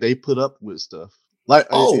 like they put up with stuff, like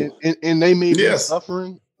and they may be Yes.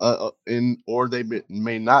 suffering, or they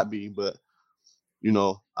may not be, but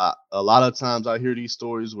a lot of times I hear these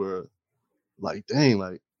stories where, like, dang,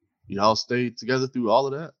 like y'all stayed together through all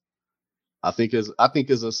of that. I think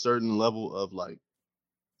is a certain level of like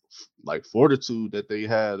fortitude that they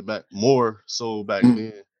had back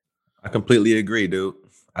then. I completely agree, dude.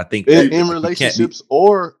 I think In we can't be- relationships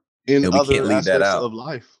or in and we other can't leave that aspects out. of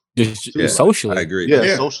life. just too, like, socially, I agree. Yeah,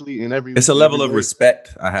 Yeah. socially in every. It's a in level every of way.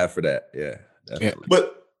 respect I have for that. Yeah, definitely.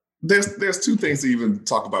 But there's two things to even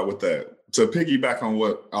talk about with that. To piggyback on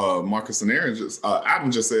what Marcus and Aaron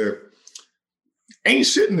Adam just said, ain't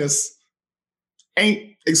shitness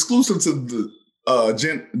ain't exclusive to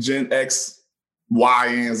the Gen X, Y,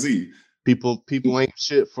 and Z. People ain't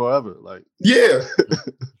shit forever. Like, Yeah.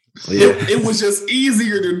 Yeah. It was just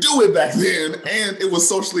easier to do it back then, and it was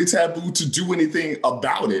socially taboo to do anything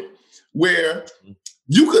about it. Where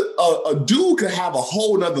you could a dude could have a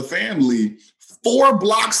whole nother family 4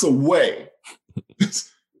 blocks away,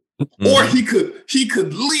 or he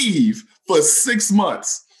could leave for 6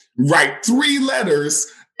 months, write 3 letters,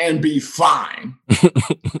 and be fine.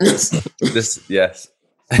 This, yes.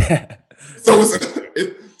 So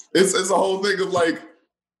it's a whole thing of like,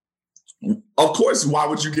 of course, why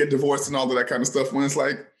would you get divorced and all of that kind of stuff when it's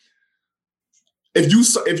like, if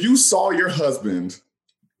you saw your husband,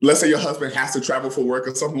 let's say your husband has to travel for work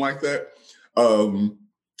or something like that,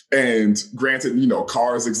 and granted,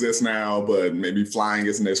 cars exist now, but maybe flying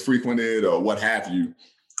isn't as frequented or what have you.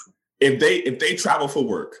 If they travel for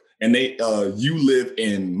work and you live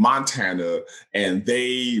in Montana and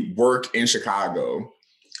they work in Chicago,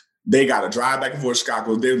 they got to drive back and forth to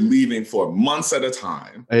Chicago. They're leaving for months at a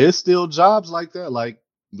time. hey, it's still jobs like that. Like,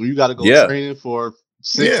 you got to go training for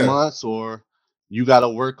 6 months, or you got to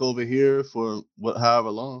work over here for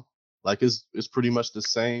however long. Like, it's pretty much the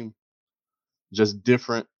same, just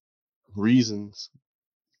different reasons.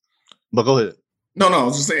 But go ahead. No, I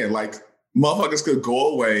was just saying, like, motherfuckers could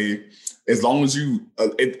go away as long as you.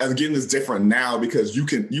 Again, it's different now because you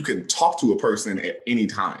can talk to a person at any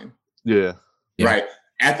time. Yeah. Right.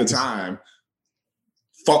 At the time,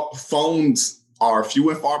 phones are few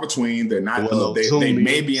and far between. They're not. They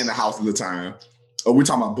may be in the house at the time. Or we're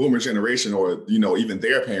talking about boomer generation, or even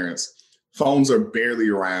their parents. Phones are barely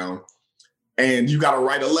around, and you got to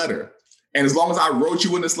write a letter. And as long as I wrote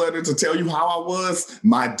you in this letter to tell you how I was,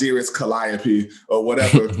 my dearest Calliope, or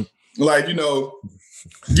whatever, like, I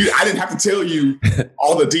didn't have to tell you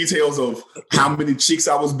all the details of how many cheeks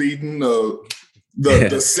I was beating,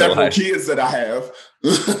 the several kids that I have.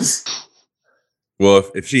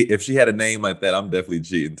 Well, if she had a name like that, I'm definitely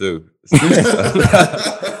cheating too.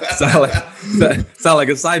 sound like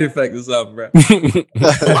a side effect or something, bro.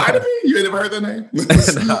 Why did you ain't never heard that name? No,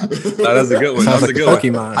 that's a good one. Sounds That's like a good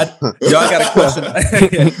Pokemon. one. Y'all got a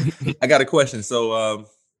question. I got a question. So,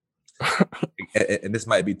 and this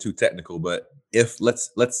might be too technical, but if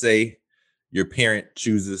let's say your parent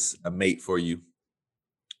chooses a mate for you,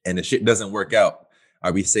 and the shit doesn't work out,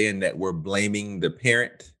 are we saying that we're blaming the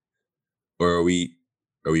parent? Or are we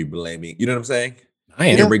blaming? You know what I'm saying? I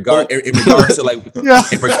am. In regards to like, Yeah.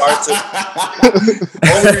 in regards to.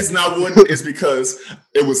 Only reason I wouldn't is because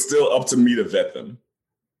it was still up to me to vet them.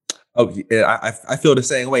 Oh, yeah, I feel the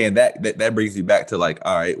same way, and that brings me back to like,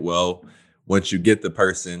 all right, well, once you get the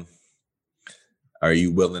person, are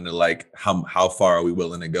you willing to like how far are we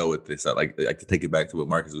willing to go with this? I like to take it back to what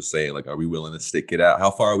Marcus was saying. Like, are we willing to stick it out? How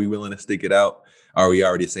far are we willing to stick it out? Are we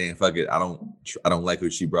already saying fuck it? I don't like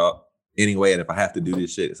what she brought anyway, and if I have to do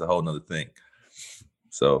this shit, it's a whole nother thing.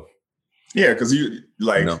 So yeah, because you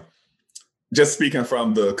like, you know, just speaking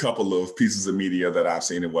from the couple of pieces of media that I've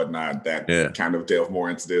seen and whatnot that kind of delve more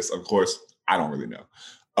into this. Of course, I don't really know.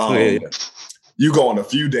 You go on a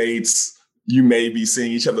few dates, you may be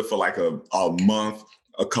seeing each other for like a month,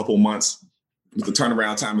 a couple months, but the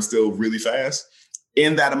turnaround time is still really fast.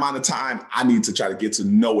 In that amount of time, I need to try to get to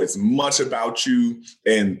know as much about you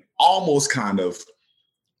and almost kind of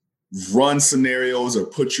run scenarios or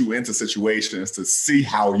put you into situations to see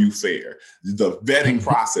how you fare. The vetting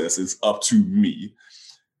process is up to me.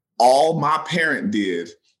 All my parent did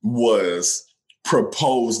was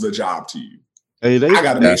propose the job to you. Hey, I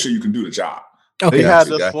got to make sure you can do the job. Okay. They had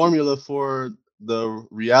the formula for the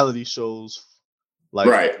reality shows,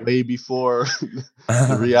 like way before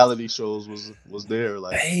the reality shows was there.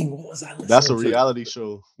 Like, dang, what was I listening that's a to? reality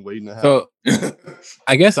show waiting to happen. So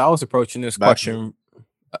I guess I was approaching this question,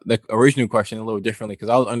 the original question, a little differently, because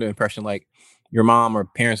I was under the impression like your mom or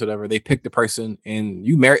parents, or whatever, they pick the person and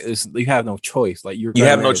you marry this, you have no choice. Like you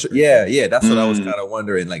have no choice. Yeah. That's what I was kind of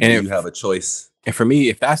wondering. Like, do you have a choice? And for me,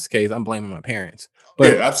 if that's the case, I'm blaming my parents.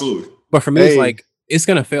 But yeah, absolutely. But for me, it's like, it's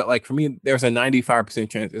going to fail. Like for me, there's a 95%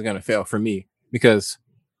 chance it's going to fail for me because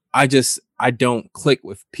I don't click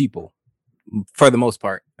with people for the most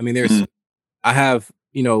part. I mean, I have,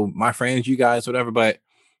 my friends, you guys, whatever, but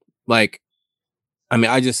like, I mean,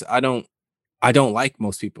 I don't like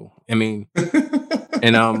most people. I mean,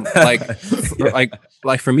 and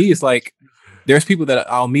like for me, it's like, there's people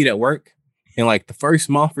that I'll meet at work and like the first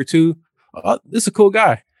month or two, oh, this is a cool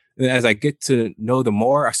guy. And as I get to know them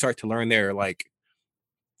more, I start to learn their like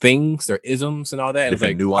things, their isms and all that. And it's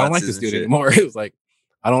like, I don't like this dude anymore. It was like,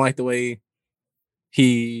 I don't like the way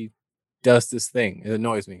he does this thing. It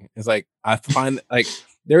annoys me. It's like, I find like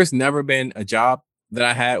there's never been a job that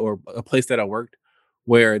I had or a place that I worked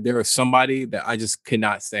where there was somebody that I just could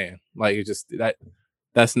not stand. Like it's just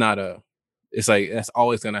that's not it's like, that's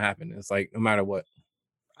always going to happen. It's like, no matter what.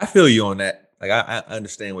 I feel you on that. Like, I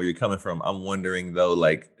understand where you're coming from. I'm wondering though,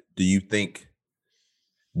 like, do you think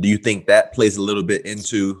that plays a little bit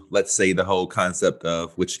into, let's say, the whole concept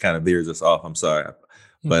of, which kind of veers us off, I'm sorry,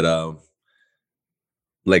 but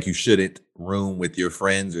like you shouldn't room with your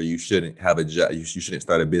friends, or you shouldn't have a job, you shouldn't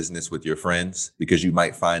start a business with your friends because you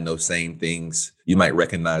might find those same things. You might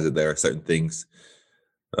recognize that there are certain things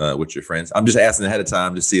with your friends. I'm just asking ahead of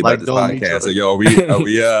time to see about this podcast. So, yo,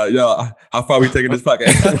 how far are we taking this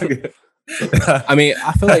podcast? I mean,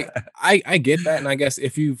 I feel like I get that, and I guess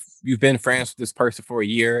if you've been friends with this person for a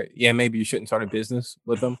year, yeah, maybe you shouldn't start a business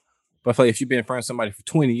with them. But I feel like if you've been friends with somebody for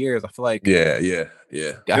 20 years, I feel like yeah.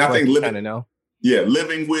 I think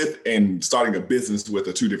living with and starting a business with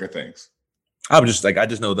are two different things. I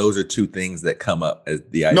just know those are two things that come up as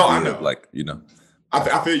the idea of like,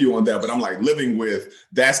 I feel you on that, but I'm like, living with,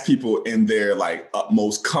 that's people in their like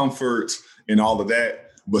utmost comfort and all of that.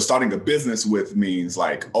 But starting a business with means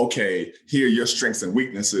like, okay, here are your strengths and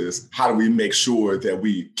weaknesses. How do we make sure that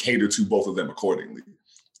we cater to both of them accordingly?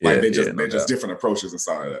 Like they're just different approaches and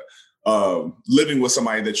stuff like that. Living with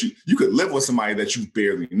somebody that you could live with somebody that you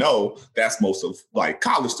barely know. That's most of like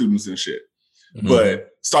college students and shit. Mm-hmm.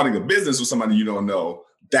 But starting a business with somebody you don't know,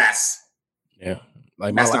 that's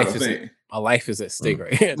like that's not a thing. My life is at stake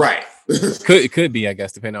right here. Right. It could be, I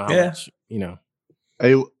guess, depending on how much,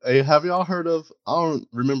 Hey, have y'all heard of, I don't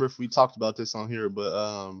remember if we talked about this on here,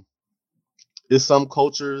 but there's some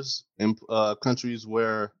cultures and countries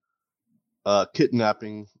where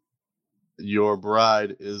kidnapping your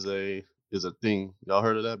bride is a thing. Y'all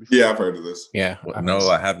heard of that before? Yeah, I've heard of this. Yeah. No,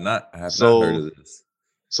 I have not. I have not heard of this.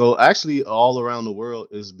 So actually all around the world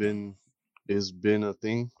has been a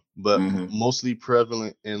thing. but Mhm. mostly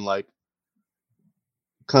prevalent in like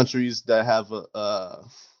countries that have a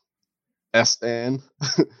Astan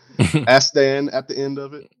Astan at the end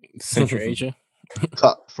of it, Central Asia.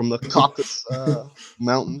 from the Caucasus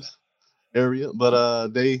mountains area. But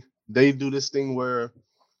they do this thing where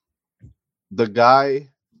the guy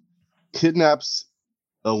kidnaps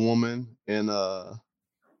a woman, and I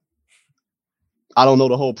don't know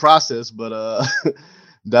the whole process, but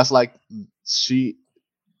that's like he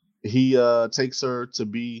takes her to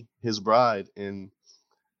be his bride, and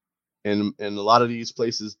a lot of these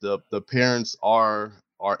places the parents are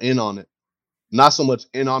in on it. Not so much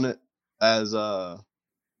in on it as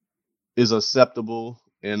is acceptable,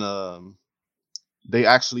 and they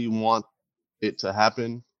actually want it to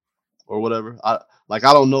happen or whatever. I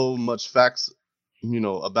don't know much facts,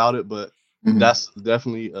 about it, but Mhm. that's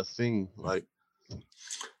definitely a thing. Like,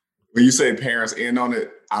 When you say parents in on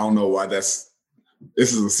it, I don't know why this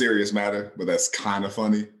is a serious matter, but that's kind of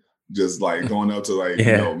funny. Just like going up to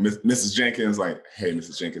Mrs. Jenkins, like, hey,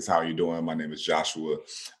 Mrs. Jenkins, how are you doing? My name is Joshua.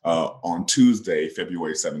 On Tuesday,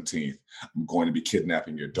 February 17th, I'm going to be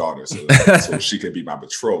kidnapping your daughter so she could be my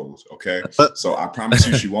betrothed. Okay. So I promise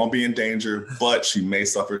you she won't be in danger, but she may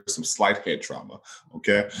suffer some slight head trauma.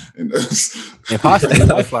 Okay. And possibly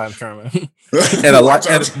lifeline trauma. and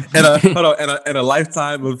a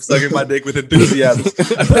lifetime of sucking my dick with enthusiasm.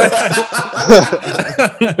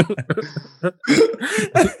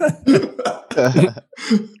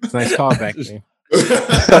 Nice callback, man.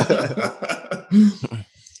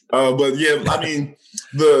 But yeah, I mean,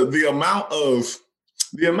 the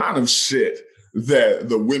amount of shit that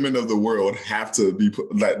the women of the world have to be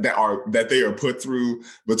that they are put through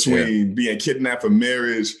between being kidnapped for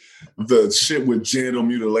marriage, the shit with genital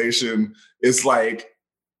mutilation, it's like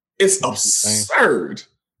it's absurd.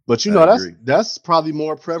 But that's probably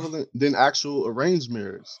more prevalent than actual arranged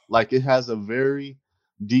marriage. Like, it has a very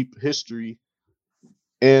deep history,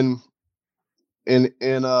 and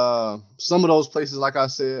some of those places, like I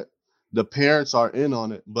said, the parents are in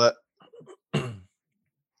on it, but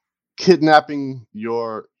kidnapping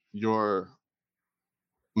your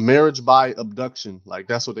marriage by abduction, like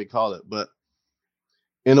that's what they call it. But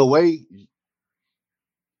in a way,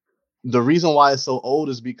 the reason why it's so old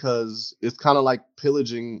is because it's kind of like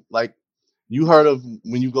pillaging. Like, you heard of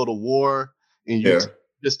when you go to war and you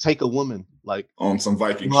just take a woman, like on some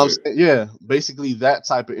Viking shit. Yeah, basically that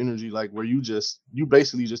type of energy, like where you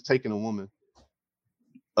basically just taking a woman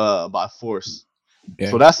by force.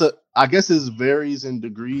 So I guess it varies in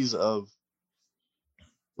degrees of,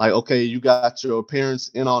 like, okay, you got your parents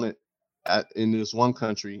in on it in this one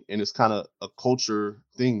country, and it's kind of a culture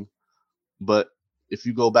thing. But if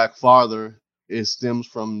you go back farther, it stems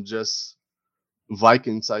from just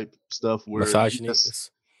Viking type stuff where misogyny.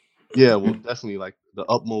 Well, definitely like the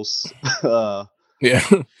utmost level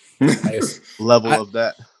of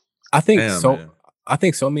that. I think so. I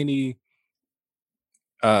think so many.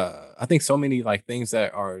 I think so many like things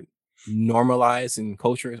that are normalized in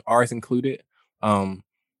culture, ours included,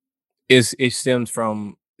 it stems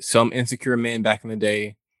from some insecure men back in the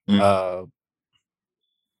day.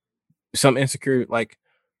 Some insecure, like,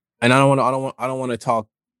 and I don't want to talk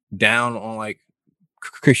down on like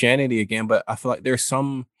Christianity again, but I feel like there's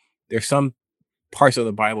some parts of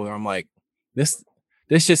the Bible where I'm like, this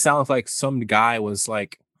just sounds like some guy was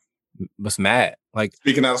mad, like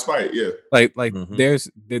speaking out of spite. Yeah, like there's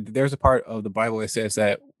a part of the Bible that says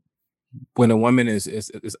that when a woman is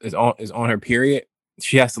on her period,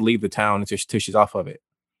 she has to leave the town until she's off of it.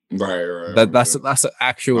 Right. That's an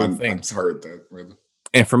actual thing. I've heard that, really.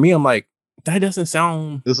 And for me, I'm like, that doesn't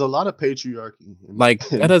sound. There's a lot of patriarchy. Like,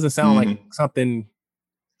 that doesn't sound like something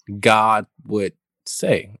God would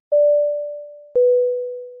say.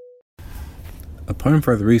 Upon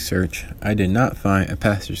further research, I did not find a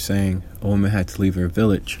passage saying a woman had to leave her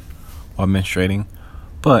village while menstruating,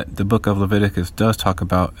 but the book of Leviticus does talk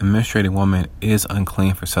about a menstruating woman is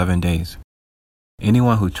unclean for 7 days.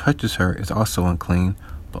 Anyone who touches her is also unclean,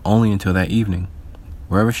 but only until that evening.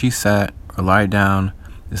 Wherever she sat or lied down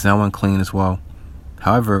is now unclean as well.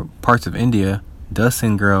 However, parts of India does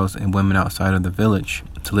send girls and women outside of the village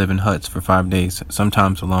to live in huts for 5 days,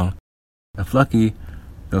 sometimes alone. If lucky,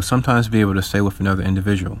 they'll sometimes be able to stay with another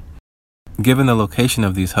individual. Given the location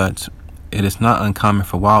of these huts, it is not uncommon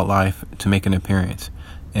for wildlife to make an appearance,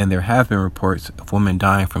 and there have been reports of women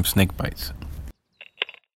dying from snake bites.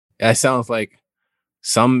 That sounds like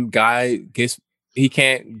some guy he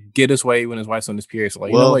can't get his way when his wife's on this period. So,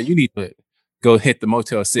 like, you know what, you need to go hit the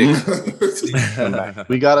Motel 6.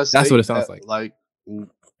 We gotta. That's what it sounds like. Like,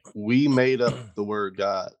 we made up the word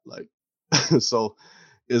God. Like, so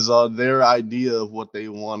is their idea of what they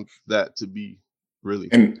want that to be, really.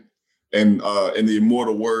 And in the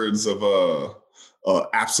immortal words of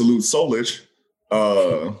Absolute Soulage,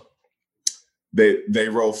 they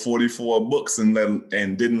wrote 44 books and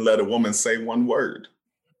didn't let a woman say one word.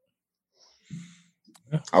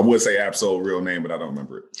 I would say Absol's real name, but I don't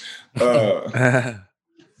remember it.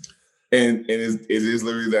 And it is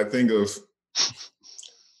literally that thing of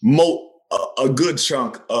a good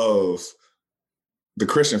chunk of the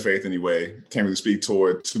Christian faith, anyway. Can't really speak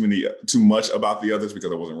toward too much about the others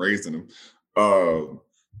because I wasn't raised in them.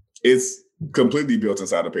 It's completely built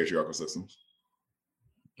inside of patriarchal systems.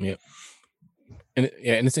 Yeah. And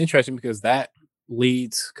it's interesting because that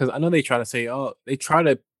leads, because I know they try to say, they try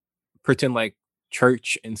to pretend like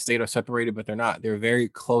church and state are separated, but they're not. They're very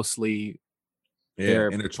closely they're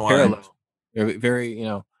intertwined. Parallel. They're very,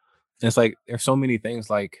 and it's like there's so many things.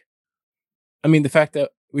 Like, I mean, the fact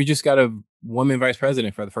that we just got a woman vice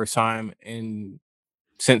president for the first time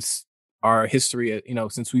since our history,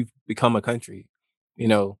 since we've become a country, in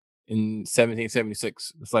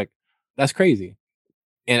 1776. It's like, that's crazy.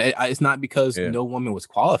 And it's not because no woman was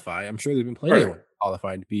qualified. I'm sure there's been plenty of women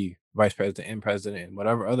qualified to be vice president and president and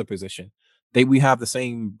whatever other position. We have the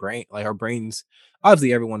same brain, like our brains.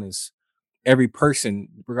 Obviously, every person,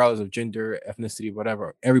 regardless of gender, ethnicity,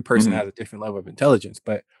 whatever, every person has a different level of intelligence.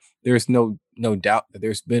 But there's no doubt that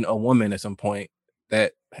there's been a woman at some point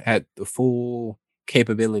that had the full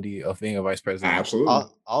capability of being a vice president. Absolutely.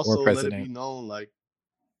 Also, or let president. it be known, like,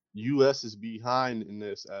 U.S. is behind in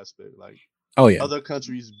this aspect. Like, other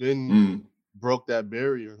countries broke that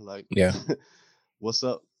barrier. Like, what's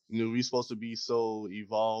up? We supposed to be so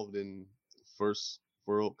evolved in first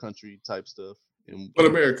world country type stuff. But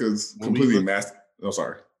America's completely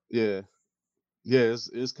sorry. Yeah.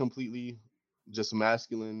 It's completely just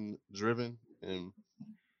masculine driven, and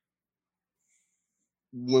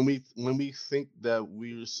when we think that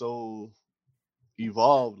we're so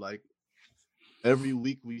evolved, like every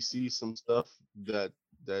week we see some stuff that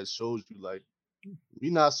shows you like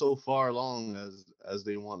we're not so far along as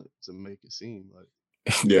they want it to make it seem. Like,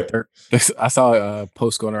 I saw a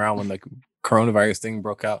post going around when like coronavirus thing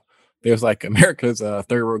broke out. There's like America's a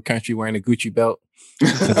third world country wearing a Gucci belt.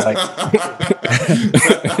 It's like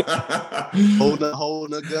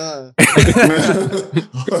holding a gun.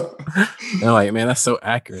 And I'm like, man, that's so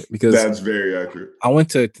accurate because that's very accurate. I went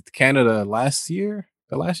to Canada last year.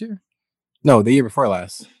 No, the year before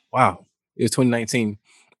last. Wow. It was 2019.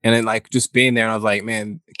 And then like just being there, I was like,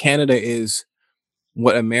 man, Canada is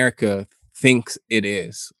what America thinks it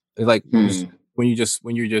is. It's like when you just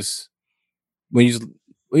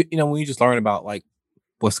learn about like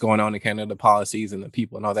what's going on in Canada, the policies and the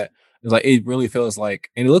people and all that, it's like it really feels like,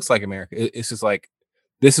 and it looks like America. It's just like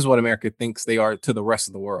this is what America thinks they are to the rest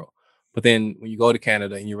of the world. But then when you go to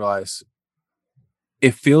Canada and you realize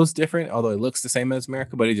it feels different, although it looks the same as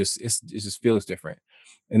America, but it just feels different.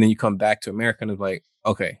 And then you come back to America and it's like,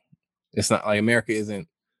 okay, it's not like America isn't.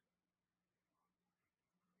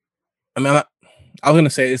 I mean, I was gonna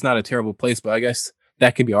say it's not a terrible place, but I guess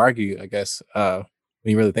that could be argued. I guess when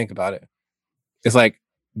you really think about it, it's like,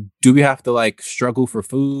 do we have to like struggle for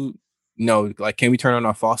food? No, like, can we turn on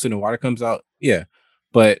our faucet and water comes out? Yeah,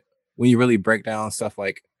 but when you really break down stuff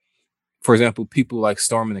like, for example, people like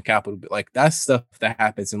storming the Capitol, like that's stuff that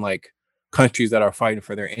happens in like countries that are fighting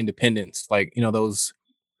for their independence, like those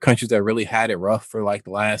countries that really had it rough for like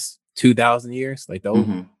the last 2,000 years, like those.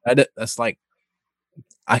 That's like,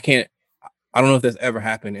 I don't know if that's ever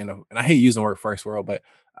happened and I hate using the word first world, but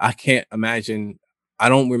I can't imagine. I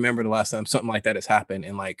don't remember the last time something like that has happened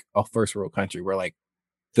in like a first world country where like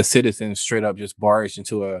the citizens straight up just barged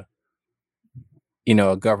into a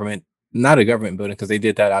government, not a government building, because they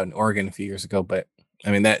did that out in Oregon a few years ago. But I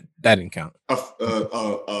mean that didn't count.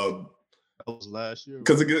 That was last year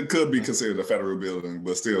because it could be considered a federal building,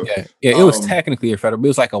 but still, it was technically a federal. It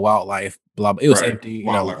was like a wildlife blah. It was empty,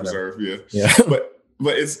 wildlife reserve. Yeah. But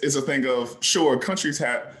it's a thing of, sure, countries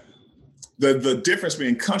have the difference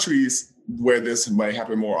between countries where this may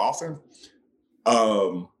happen more often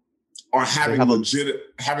are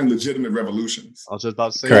having legitimate revolutions. I was just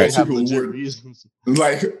about to say, correct. They have legit reasons.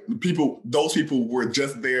 Like those people were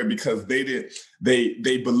just there because they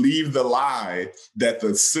believed the lie that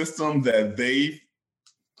the system that they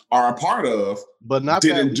are a part of, but not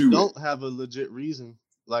that we don't have a legit reason.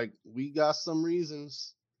 Like, we got some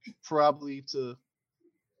reasons probably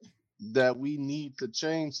that we need to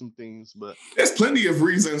change some things, but there's plenty of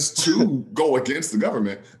reasons to go against the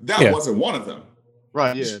government. That wasn't one of them.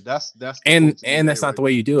 Right. Yeah. That's and that's not the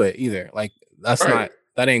way you do it either. Like, that's not,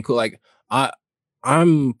 that ain't cool. Like,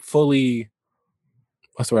 I'm fully,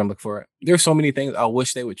 what's the word I'm looking for? There's so many things I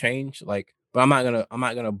wish they would change. Like, but I'm not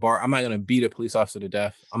gonna beat a police officer to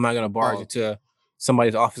death. I'm not gonna barge Oh. into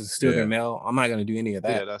somebody's office and steal their Yeah. mail. I'm not gonna do any of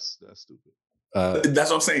that. Yeah, that's stupid. That's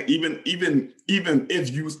what I'm saying. Even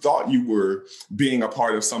if you thought you were being a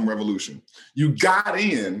part of some revolution, you got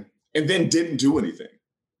in and then didn't do anything.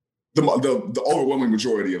 The overwhelming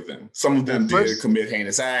majority of them. Some of them did commit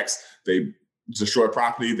heinous acts. They destroyed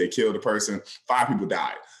property. They killed a person. 5 people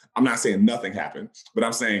died. I'm not saying nothing happened, but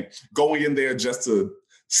I'm saying going in there just to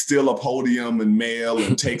steal a podium and mail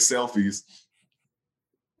and take selfies.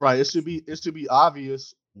 Right. It should be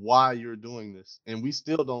obvious why you're doing this, and we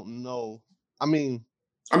still don't know. I mean,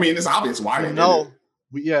 it's obvious why they know.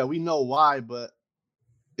 did it. We know why, but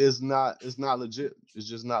it's not legit. It's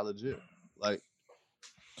just not legit. Like,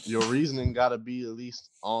 your reasoning got to be at least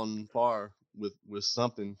on par with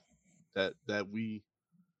something that's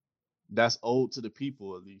owed to the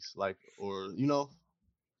people, at least, like, or Yeah.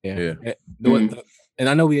 Yeah. And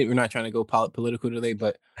I know we're not trying to go political today,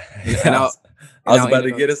 but I was about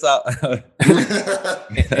to get us out.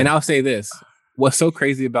 And I'll say this: what's so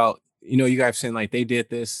crazy about you guys saying like they did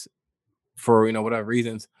this for whatever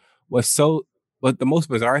reasons. What the most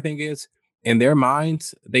bizarre thing is, in their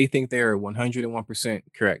minds, they think they're 101%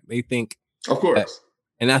 correct. They think, of course,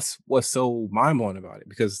 and that's what's so mind blowing about it,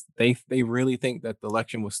 because they really think that the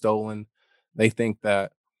election was stolen. They think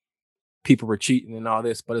that people were cheating and all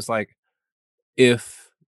this, but it's like, if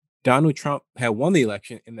Donald Trump had won the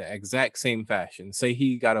election in the exact same fashion, say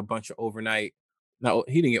he got a bunch of overnight. No,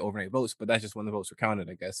 he didn't get overnight votes, but that's just when the votes were counted,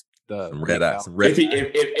 I guess.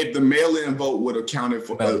 If the mail-in vote would have counted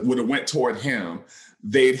for, would have went toward him,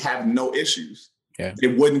 they'd have no issues. Yeah,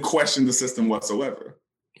 it wouldn't question the system whatsoever.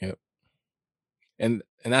 Yep. And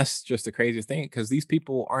that's just the craziest thing, because these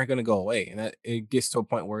people aren't going to go away, and that it gets to a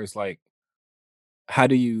point where it's like, how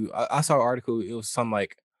do you? I saw an article. It was something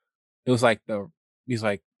like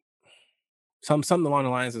something along the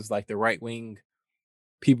lines is like the right wing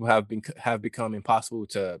people have become impossible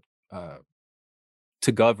to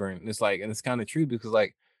govern. And it's kind of true, because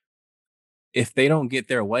like, if they don't get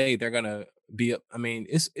their way, they're gonna be. I mean,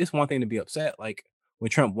 it's one thing to be upset. Like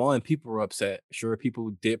when Trump won, people were upset. Sure,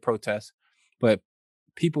 people did protest, but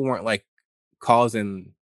people weren't like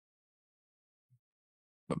causing.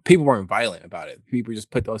 People weren't violent about it. People just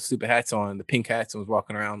put those stupid hats on, the pink hats, and was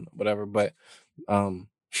walking around, whatever. But and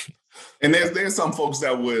there's some folks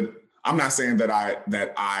that would. I'm not saying that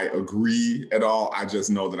I agree at all. I just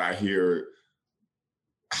know that I hear,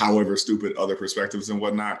 however stupid, other perspectives and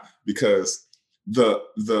whatnot, because the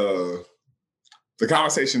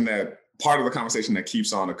conversation part of the conversation that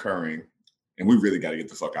keeps on occurring, and we really got to get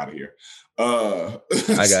the fuck out of here. I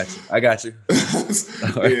got you.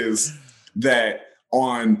 Is that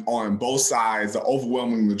on both sides, the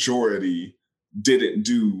overwhelming majority didn't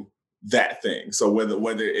do that thing. So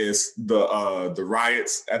whether it's the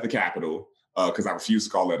riots at the Capitol, because I refuse to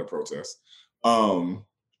call that a protest, the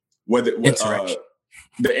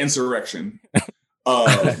insurrection,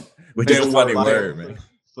 which is a funny word, man.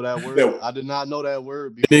 For that word, I did not know that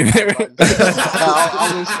word before.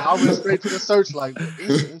 I went straight to the search, like, I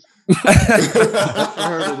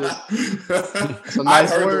heard of this. It's a nice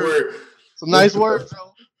word. It's a nice word,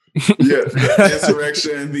 Joe. Yeah, the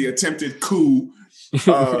insurrection, the attempted coup.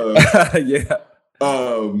 Yeah.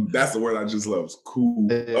 That's the word I just love. Cool.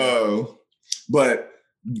 Yeah. But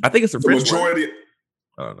I think it's a French majority.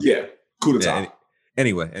 Yeah, coup d'etat. Yeah,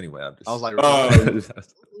 anyway, I'm just. I was like,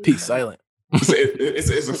 peace silent.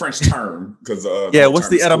 It's a French term because what's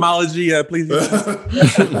the etymology? Please. But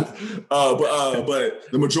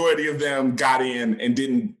the majority of them got in and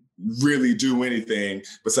didn't really do anything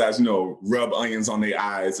besides rub onions on their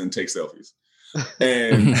eyes and take selfies.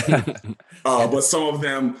 And but some of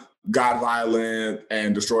them got violent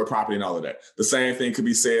and destroyed property and all of that. The same thing could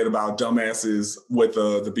be said about dumbasses with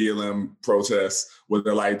the BLM protests, where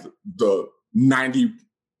they're like the 95+%,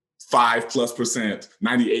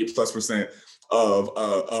 98+% of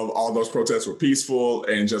all those protests were peaceful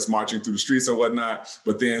and just marching through the streets and whatnot.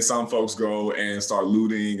 But then some folks go and start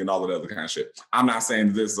looting and all of that other kind of shit. I'm not saying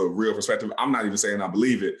that this is a real perspective. I'm not even saying I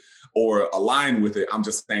believe it or align with it. I'm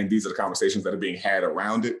just saying these are the conversations that are being had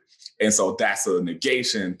around it. And so that's a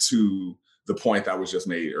negation to the point that was just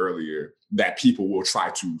made earlier that people will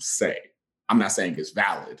try to say. I'm not saying it's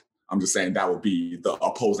valid. I'm just saying that would be the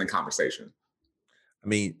opposing conversation. I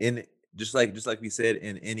mean, just like we said,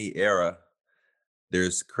 in any era,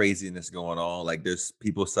 there's craziness going on. Like there's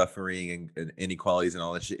people suffering and inequalities and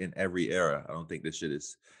all that shit in every era. I don't think this shit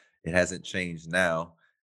it hasn't changed now.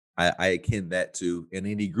 I akin that to, in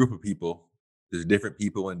any group of people, there's different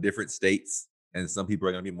people in different states, and some people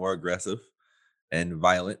are going to be more aggressive, and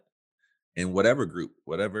violent in whatever group,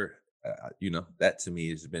 whatever, that to me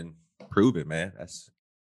has been proven, man. That's,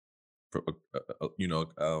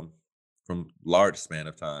 from large span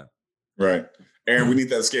of time. Right. Aaron, we need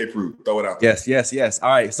that escape route. Throw it out there. Yes. All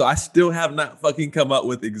right. So I still have not fucking come up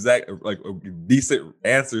with exact, decent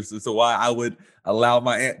answers as to why I would allow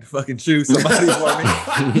my aunt to fucking choose somebody for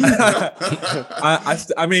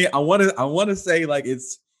me. I want to say like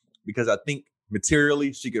it's because I think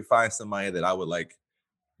materially she could find somebody that I would like,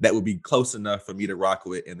 that would be close enough for me to rock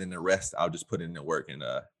with, and then the rest I'll just put in the work and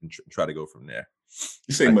try to go from there.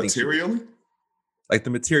 You say materially? Like the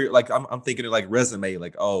material, like I'm thinking of like resume,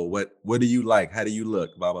 like, oh, what do you like? How do you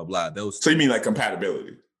look? Blah, blah, blah. Those. So you mean like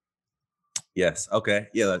compatibility? Yes. Okay.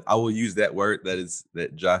 Yeah. Like, I will use that word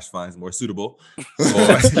that Josh finds more suitable.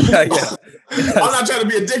 Yes. I'm not trying to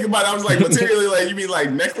be a dick about it. I was like, materially, like you mean like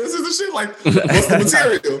necklaces and shit? Like, what's the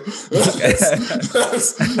material?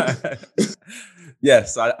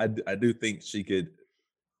 Yes, I do think she could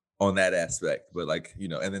on that aspect, but like,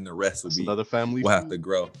 and then the rest would be another family. We'll have to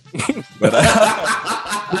grow. But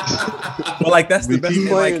well, like that's the best.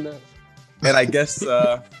 And I guess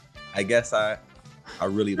I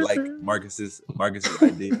really like Marcus's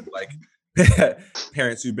idea. Like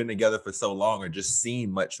parents who've been together for so long are just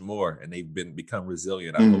seeing much more, and they've become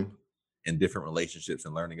resilient. I hope in different relationships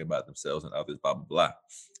and learning about themselves and others. Blah blah blah.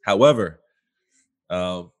 However,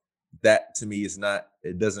 that to me is not.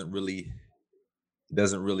 It doesn't really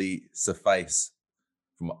suffice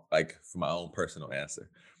for my own personal answer.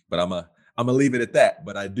 But I'm gonna leave it at that.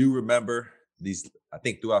 But I do remember these. I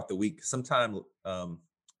think throughout the week, sometime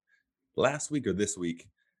last week or this week,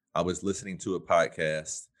 I was listening to a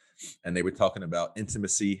podcast, and they were talking about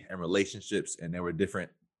intimacy and relationships, and they were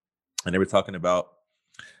talking about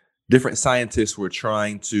different scientists were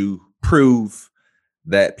trying to prove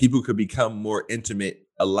that people could become more intimate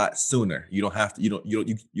a lot sooner. You don't have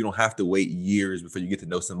to wait years before you get to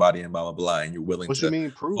know somebody and blah blah blah, and you're willing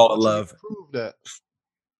to fall in love. Prove that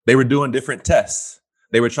they were doing different tests.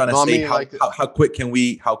 They were trying to say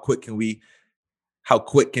how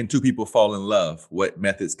quick can two people fall in love? What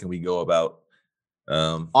methods can we go about?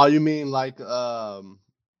 Oh, you mean like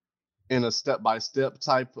in a step-by-step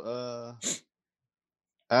type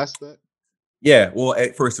aspect? Yeah. Well,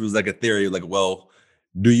 at first it was like a theory, like, well,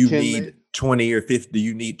 do you need 20 or 50? Do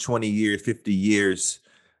you need 20 years, 50 years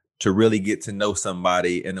to really get to know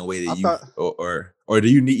somebody in a way that or do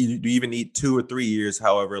you even need 2 or 3 years,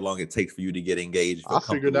 however long it takes for you to get engaged? I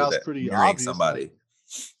figured that was pretty obvious. Somebody.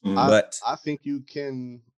 But I think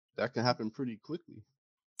that can happen pretty quickly.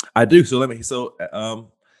 I do. So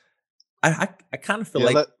I kind of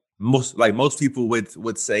feel most people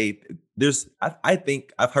would say I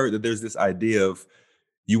think I've heard that there's this idea of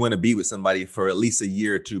you want to be with somebody for at least a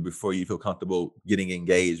year or two before you feel comfortable getting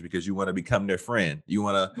engaged, because you want to become their friend. You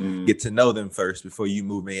want to get to know them first before you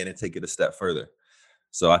move in and take it a step further.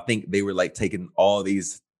 So I think they were like taking all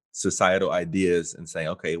these societal ideas and saying,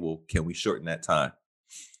 okay, well, can we shorten that time?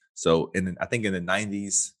 So I think in the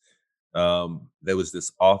 90s, there was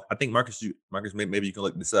this author. I think Marcus, maybe you can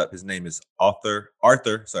look this up. His name is Arthur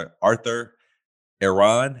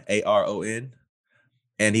Aron, Aron.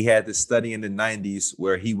 And he had this study in the 90s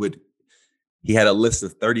where he had a list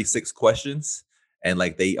of 36 questions, and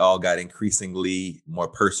like they all got increasingly more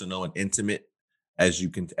personal and intimate as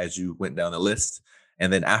you went down the list.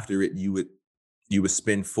 And then after it, you would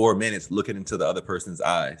spend 4 minutes looking into the other person's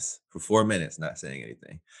eyes for 4 minutes, not saying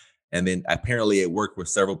anything. And then apparently it worked where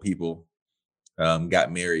several people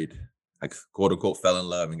got married, like quote unquote fell in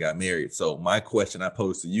love and got married. So my question I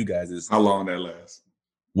pose to you guys is, how long that lasts?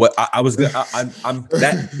 What I was gonna, I'm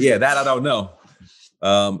that, yeah, that I don't know.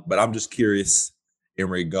 But I'm just curious in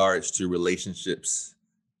regards to relationships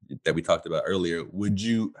that we talked about earlier. Could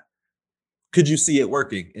you see it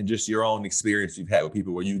working in just your own experience you've had with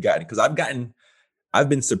people where you've gotten? Because I've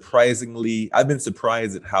been surprised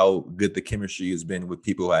at how good the chemistry has been with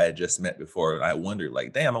people I had just met before. And I wondered,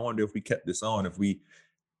 like, damn, I wonder if we kept this on, if we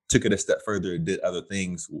took it a step further and did other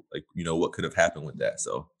things, like, what could have happened with that.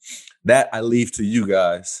 So that I leave to you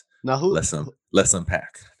guys. Now, let's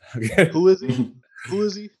unpack. Okay. Who is he? Who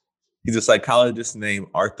is he? He's a psychologist named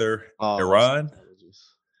Arthur Aron.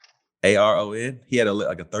 Aron. He had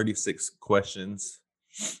a 36 questions.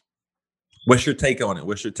 What's your take on it?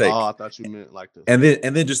 What's your take? Oh, I thought you meant like this. And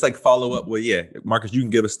then just like follow up. Well, yeah, Marcus, you can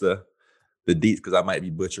give us the deets because I might be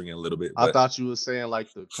butchering it a little bit. I thought you were saying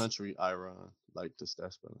like the country Iran, like the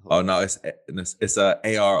stats. Oh no, it's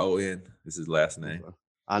Aron. This is his last name.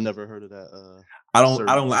 I never heard of that. I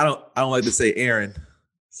don't like to say Aaron.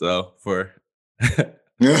 So for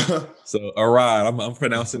So Iran, I'm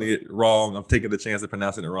pronouncing it wrong. I'm taking the chance of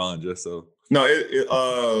pronouncing it wrong just so. No,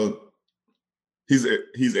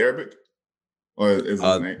 he's Arabic, or is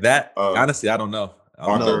his name that? Honestly, I don't know.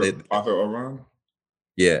 Arthur Aron.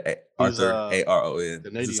 Yeah, He's, Arthur Aron. He's a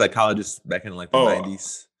Canadian. psychologist back in like the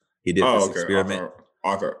 90s. He did this experiment.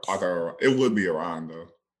 Arthur Aron. It would be Aron though.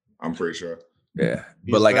 I'm pretty sure. Yeah,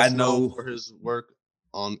 He's but like I best known know for his work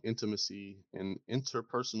on intimacy and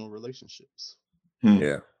interpersonal relationships.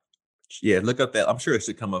 Yeah, look up that. I'm sure it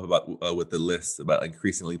should come up about with the list about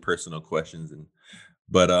increasingly personal questions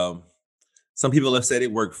but some people have said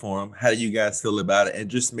it worked for them. How do you guys feel about it? And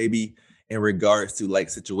just maybe in regards to like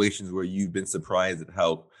situations where you've been surprised at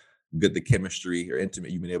how good the chemistry or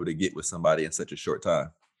intimate you've been able to get with somebody in such a short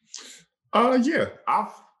time. Yeah,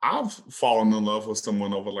 I've fallen in love with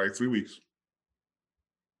someone over like 3 weeks.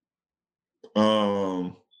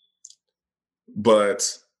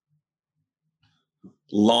 But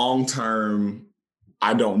long term,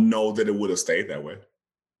 I don't know that it would have stayed that way.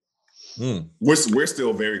 We're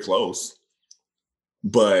still very close,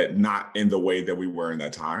 but not in the way that we were in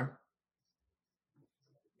that time.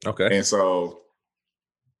 Okay. And so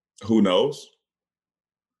who knows?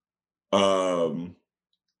 I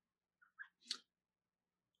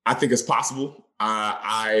think it's possible.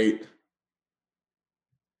 I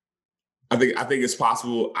think it's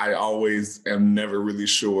possible. I always am never really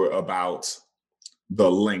sure about the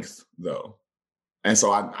length though. And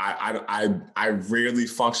so I rarely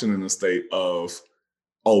function in a state of,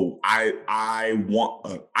 I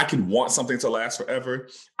can want something to last forever.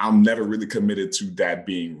 I'm never really committed to that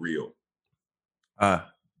being real.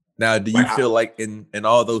 Now, do you feel like in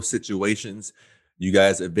all those situations, you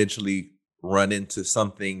guys eventually run into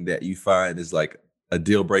something that you find is like a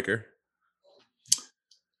deal breaker?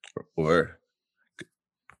 Or,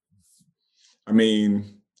 I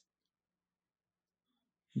mean,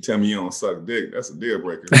 you tell me you don't suck dick, that's a deal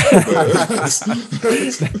breaker.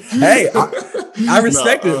 Hey, I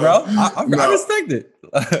respect it, bro. I respect it.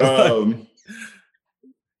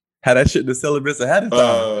 Had that shit in the syllabus ahead of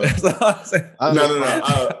time. That's all I'm saying.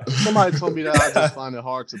 No. Somebody told me that. I just find it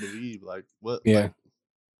hard to believe. Like what? Yeah.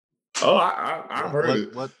 Like, I've heard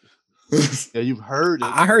it. What? Yeah, you've heard it.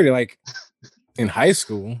 I heard it like in high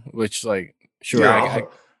school, which like sure Yeah,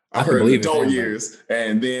 I heard believe adult it, years,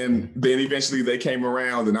 and then eventually they came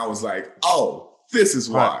around, and I was like, "Oh, this is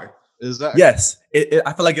why." Exactly. Yes,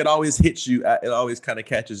 I feel like it always hits you. It always kind of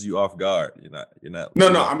catches you off guard. You're not.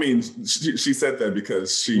 No. I mean, she said that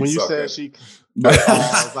because she. When you sucked said at she, But,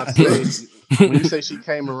 when you say she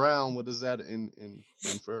came around, what does that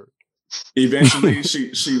infer? Eventually, she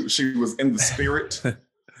was in the spirit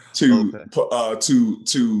to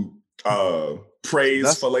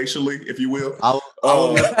praise fallaciously, if you will. I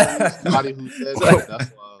somebody who said that.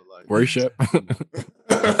 That's why I was like worship.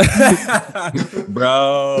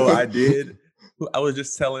 Bro, I did. I was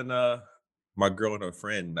just telling my girl and her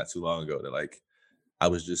friend not too long ago that like I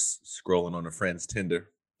was just scrolling on a friend's Tinder,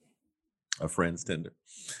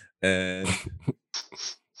 and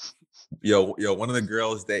yo, one of the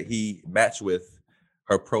girls that he matched with,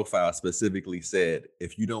 her profile specifically said,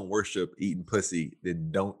 "If you don't worship eating pussy, then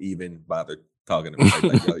don't even bother talking to me."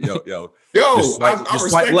 Like, yo, just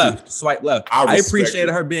swipe left. I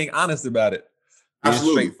appreciated her being honest about it.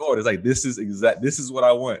 Absolutely. Straightforward. It's like this is what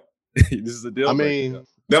I want. This is a deal. I mean,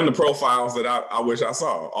 them the profiles that I wish I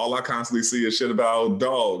saw. All I constantly see is shit about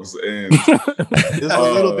dogs and it's a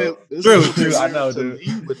little bit. True. I know, to dude.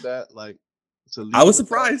 lead with that, like I was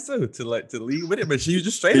surprised too to lead with it, but she was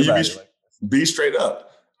just straight about it. Be straight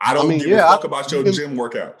up. I don't give a fuck about your gym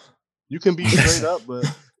workout. You can be straight up, but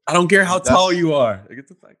I don't care how tall you are.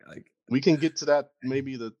 Like we can get to that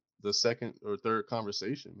maybe the second or third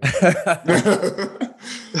conversation. But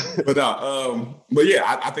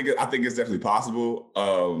yeah, I think it's definitely possible.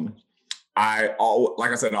 Like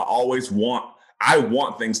I said, I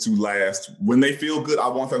want things to last. When they feel good, I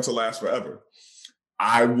want them to last forever.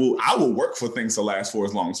 I will work for things to last for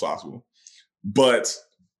as long as possible. But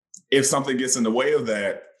if something gets in the way of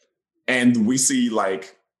that, and we see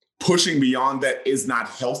like pushing beyond that is not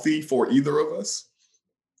healthy for either of us,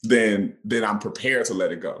 then I'm prepared to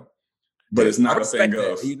let it go. But it's not a thing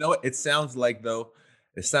of, you know what? It sounds like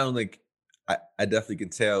I definitely can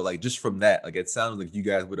tell, like just from that, like it sounds like you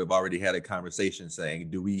guys would have already had a conversation saying,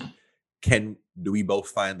 do we both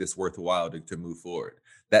find this worthwhile to move forward?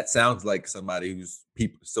 That sounds like somebody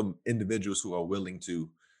some individuals who are willing to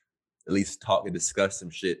at least talk and discuss some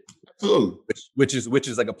shit. Absolutely. Which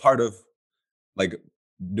is like a part of like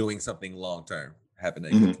doing something long term, having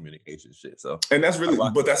that good communication shit. So, and that's really,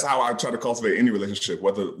 but that's how I try to cultivate any relationship,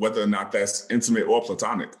 whether or not that's intimate or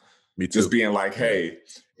platonic. Me too. Just being like, hey,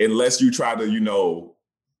 unless you try to,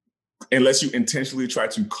 unless you intentionally try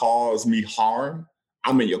to cause me harm,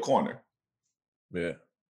 I'm in your corner. Yeah.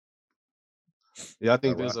 Yeah, I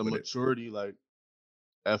think I there's rock a with it. maturity. Like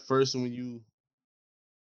at first,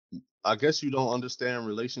 I guess you don't understand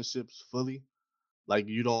relationships fully. Like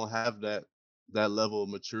you don't have that level of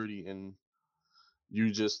maturity, and you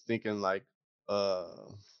just thinking like, uh,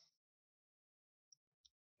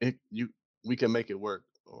 we can make it work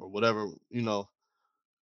or whatever.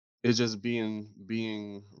 It's just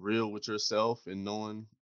being real with yourself and knowing.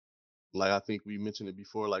 Like I think we mentioned it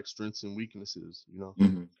before, like strengths and weaknesses.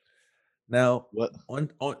 Mhm. Now, What? on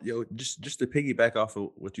just to piggyback off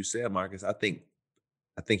of what you said, Marcus, I think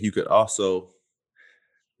you could also,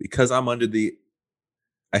 because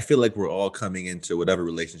I feel like we're all coming into whatever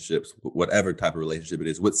relationships, whatever type of relationship it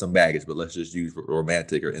is, with some baggage. But let's just use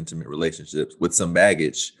romantic or intimate relationships with some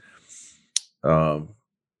baggage.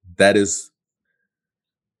 That is,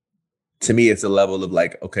 to me, it's a level of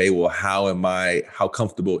like, okay, well, how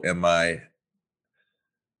comfortable am I,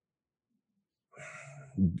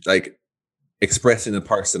 like, expressing the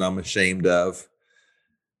parts that I'm ashamed of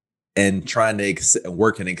and trying to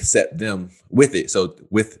work and accept them with it. So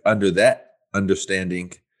with under that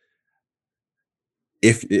understanding,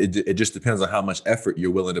 if it just depends on how much effort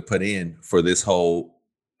you're willing to put in for this whole,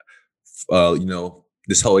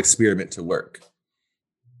 this whole experiment to work.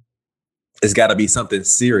 It's got to be something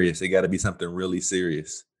serious. It got to be something really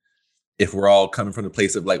serious. If we're all coming from the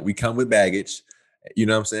place of like, we come with baggage, you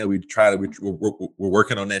know what I'm saying? We're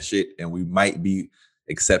working on that shit, and we might be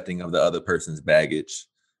accepting of the other person's baggage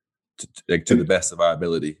to the best of our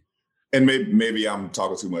ability. And maybe I'm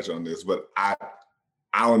talking too much on this, but I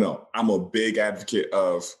don't know. I'm a big advocate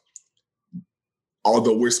of,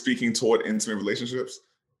 although we're speaking toward intimate relationships,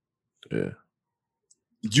 Yeah.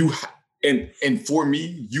 And for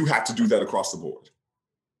me, you have to do that across the board.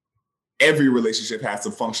 Every relationship has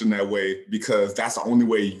to function that way, because that's the only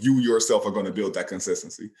way you yourself are going to build that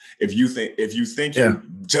consistency. If you think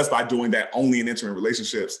just by doing that only in intimate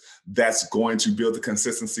relationships, that's going to build the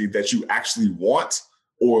consistency that you actually want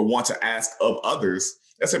or want to ask of others,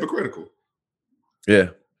 that's hypocritical. Yeah.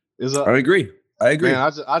 I agree.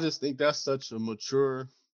 Man, I just think that's such a mature,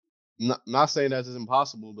 not saying that it's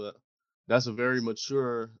impossible, but that's a very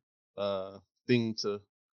mature thing to.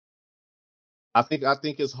 I think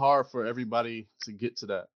it's hard for everybody to get to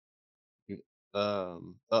that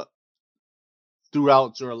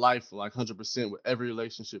throughout your life, like 100% with every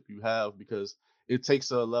relationship you have, because it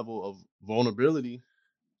takes a level of vulnerability.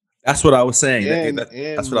 That's what I was saying. And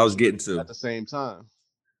that's what I was getting to at the same time.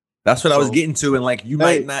 That's what I was getting to. And like, you're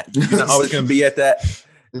not always going to be at that.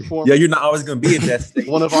 Yeah, you're not always going to be at that stage.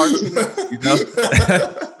 One of our team,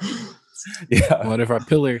 yeah, one of our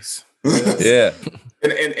pillars. Yeah.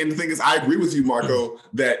 And the thing is, I agree with you, Marco,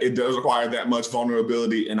 that it does require that much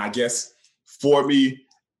vulnerability. And I guess for me,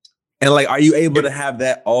 and like, are you able to have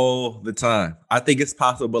that all the time? I think it's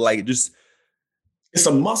possible, but like, just it's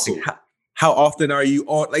a muscle. Like, how often are you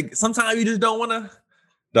on? Like, sometimes you just don't want to.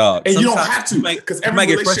 Dog. And you don't have to, because you might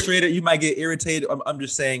get frustrated. You might get irritated. I'm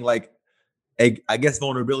just saying, like, I guess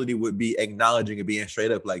vulnerability would be acknowledging and being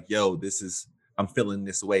straight up, like, yo, I'm feeling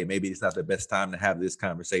this way. Maybe it's not the best time to have this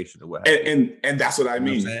conversation or what. And that's what I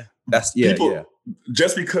mean. That's people,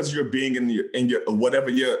 just because you're being in your whatever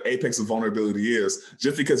your apex of vulnerability is,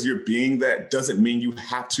 just because you're being that doesn't mean you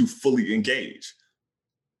have to fully engage.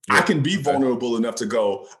 Yeah. I can be vulnerable enough to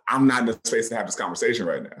go, I'm not in the space to have this conversation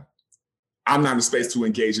right now. I'm not in the space to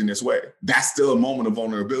engage in this way. That's still a moment of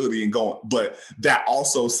vulnerability and going, but that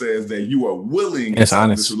also says that you are willing to have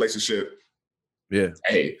this relationship. Yeah.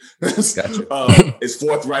 Hey, gotcha. It's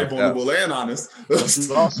forthright, vulnerable, and honest.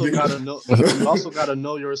 You also gotta know. You also gotta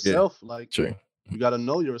know yourself. Yeah. Like, true. You gotta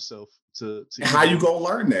know yourself to how you gonna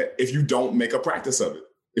learn that if you don't make a practice of it?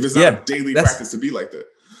 If it's not a daily practice to be like that.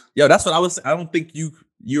 Yo, that's what I was. I don't think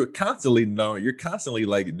you're constantly knowing. You're constantly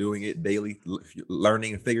like doing it daily,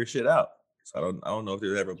 learning and figure shit out. So I don't know if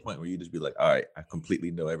there's ever a point where you just be like, all right, I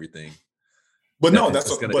completely know everything. But no,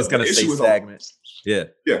 that's it's gonna stay stagnant. Yeah.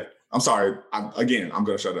 I'm sorry. I'm going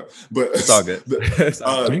to shut up. But it's all good.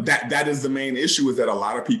 That is the main issue, is that a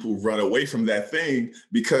lot of people run away from that thing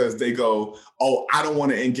because they go, oh, I don't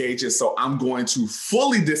want to engage it, so I'm going to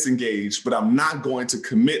fully disengage, but I'm not going to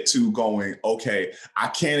commit to going, okay, I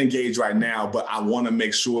can't engage right now, but I want to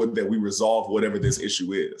make sure that we resolve whatever this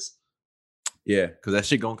issue is. Yeah, because that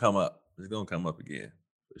shit going to come up. It's going to come up again,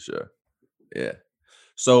 for sure. Yeah.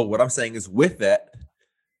 So what I'm saying is, with that,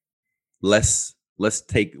 let's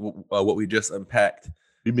take what we just unpacked.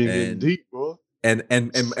 You been getting deep, bro. And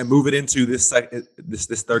move it into this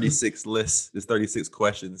 36 list, this 36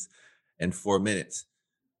 questions, in 4 minutes.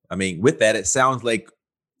 I mean, with that, it sounds like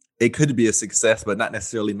it could be a success, but not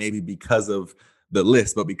necessarily maybe because of the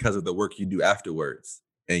list, but because of the work you do afterwards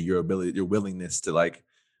and your willingness to like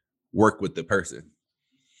work with the person.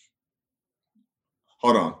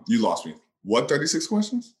 Hold on, you lost me. What 36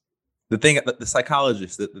 questions? The thing, the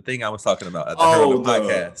psychologist, the thing I was talking about at the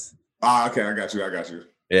podcast. Okay, I got you.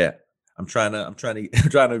 Yeah, I'm trying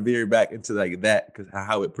to veer back into like that because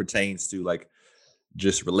how it pertains to like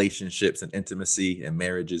just relationships and intimacy and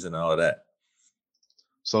marriages and all of that.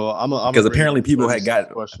 So because apparently people had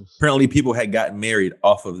gotten married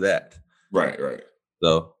off of that. Right.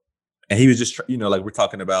 So, and he was just like we're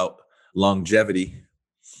talking about longevity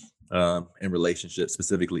in relationships,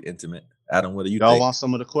 specifically intimate. Adam, what do you y'all think? want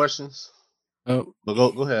some of the questions? But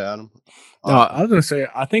go ahead, Adam. No, I was gonna say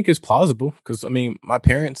I think it's plausible because I mean my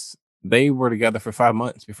parents, they were together for 5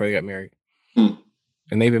 months before they got married, and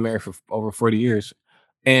they've been married for over 40 years.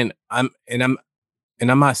 And I'm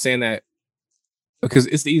not saying that because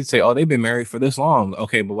it's easy to say, oh, they've been married for this long.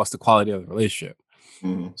 Okay, but what's the quality of the relationship?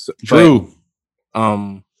 Mm-hmm. So, True.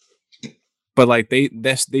 But like they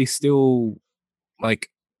still like.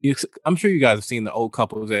 I'm sure you guys have seen the old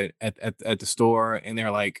couples at the store, and they're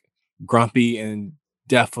like grumpy and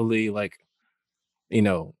definitely like,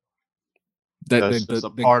 that's a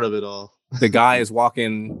part of it all. The guy is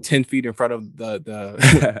walking 10 feet in front of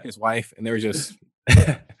the his wife, and they're just,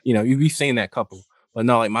 you'd be seeing that couple. But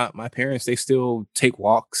no, like my parents, they still take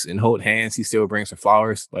walks and hold hands. He still brings her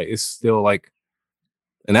flowers. Like it's still like,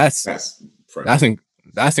 and that's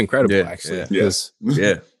incredible, actually. Yes.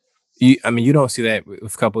 Yeah. You don't see that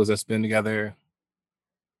with couples that's been together.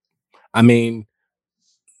 I mean,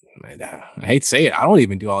 I hate to say it, I don't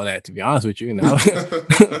even do all that, to be honest with you.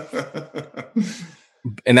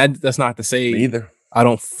 And that's not to say Me either. I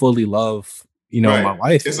don't fully love, my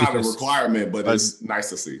wife. It's not a requirement, but it's nice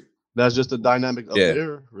to see. That's just the dynamic of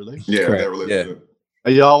their relationship. Yeah, their relationship.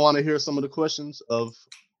 And y'all want to hear some of the questions of?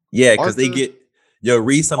 Yeah, because they get.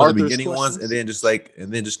 Read some of the beginning questions? ones,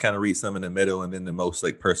 and then just kind of read some in the middle, and then the most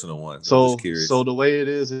like personal ones. So the way it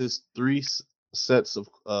is 3 sets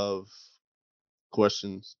of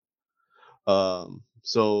questions.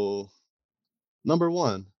 So number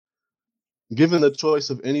 1, given the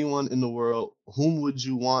choice of anyone in the world, whom would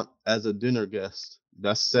you want as a dinner guest?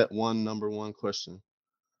 That's set 1, number 1 question.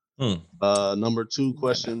 Number 2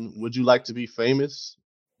 question: would you like to be famous?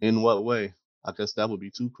 In what way? I guess that would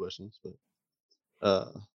be 2 questions, but.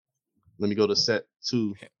 Let me go to set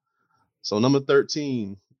 2. So number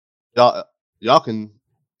 13, y'all can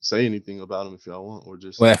say anything about him if y'all want, or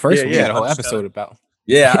just. Well, at first we had a whole episode about.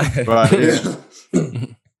 Yeah, right.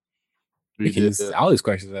 Yeah. All these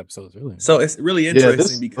questions episodes really. So it's really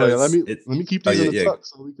interesting because let me keep these in the tuck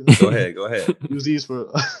so we can. Go ahead. Use these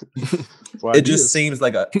for. For it just seems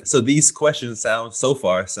like so these questions sound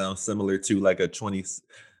similar to like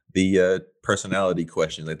the personality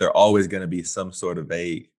questions. Like they're always going to be some sort of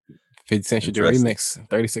vague. 50 Cent should do a remix.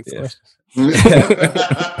 36 questions.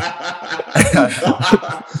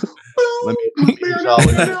 Let me y'all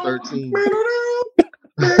with 13.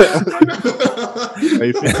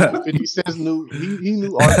 Hey, 50 Cent's new. He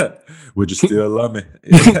knew art. Would you still love me?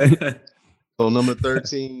 So number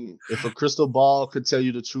 13, if a crystal ball could tell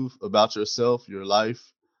you the truth about yourself, your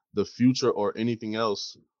life, the future, or anything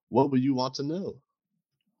else, what would you want to know?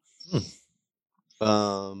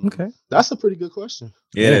 Okay, that's a pretty good question.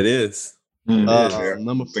 Yeah, it is.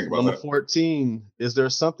 Number 14, is there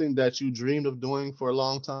something that you dreamed of doing for a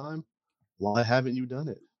long time? Why haven't you done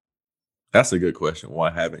it? That's a good question.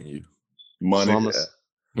 Why haven't you? Money.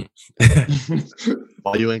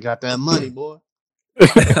 Why you ain't got that money, boy?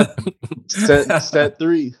 Set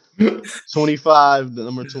 3, 25, the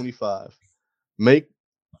number 25. Make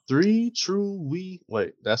 3 true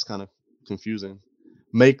wait, that's kind of confusing.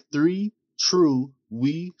 Make 3 true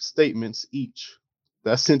we statements each.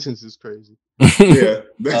 That sentence is crazy. Yeah.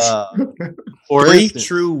 For 3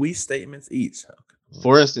 true we statements each.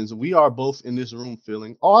 For instance, we are both in this room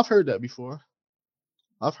feeling. Oh, I've heard that before.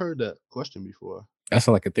 I've heard that question before. That's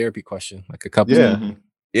like a therapy question, like a couple. Yeah. Mm-hmm.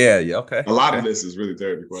 Yeah. Okay. A lot of this is really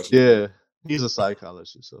therapy questions. Yeah. He's a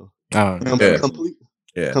psychologist, so complete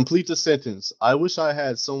the sentence. I wish I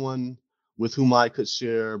had someone with whom I could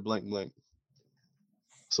share blank blank.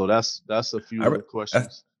 So that's a few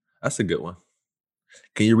questions. That's a good one.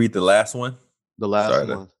 Can you read the last one? The last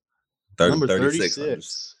one. Number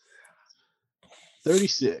 36.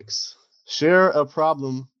 36. Share a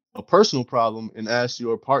personal problem, and ask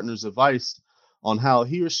your partner's advice on how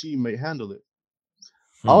he or she may handle it.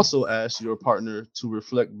 Also ask your partner to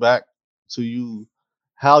reflect back to you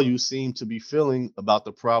how you seem to be feeling about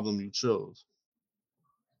the problem you chose.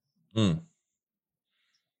 Mm.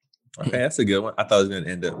 Okay, that's a good one. I thought it was gonna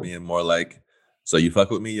end up being more like, so you fuck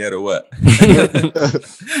with me yet or what?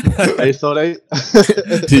 Hey, so they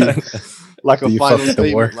like Do a you final fuck with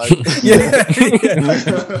the war? statement, like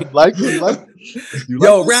yeah. like you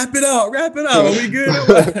Yo, like wrap it up. Are we good or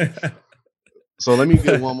what? So let me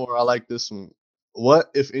get one more. I like this one. What,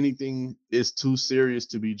 if anything, is too serious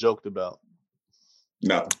to be joked about?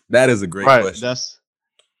 No. That is a great Right. question. That's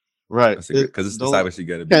right. That's a good because it's Don't- obviously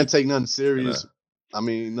gonna be can't take nothing serious. I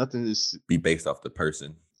mean, nothing is. be based off the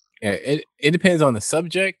person. Yeah, it depends on the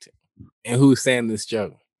subject and who's saying this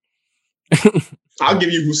joke. I'll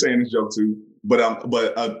give you who's saying this joke too, but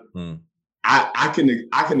Hmm. I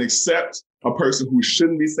can accept a person who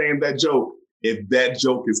shouldn't be saying that joke if that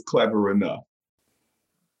joke is clever enough.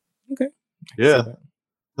 Yeah,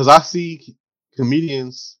 because I see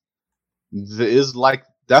comedians. There is like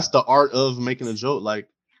that's the art of making a joke. Like,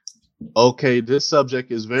 okay, this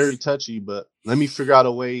subject is very touchy, but let me figure out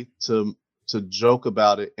a way to joke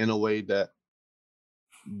about it in a way that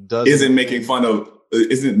doesn't Isn't making fun of,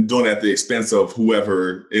 isn't doing it at the expense of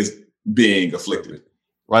whoever is being afflicted.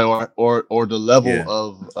 right or the level Yeah.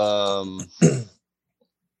 of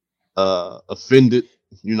offended.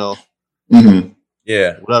 You know, Mm-hmm.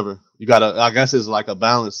 Yeah. whatever. You gotta. I guess it's like a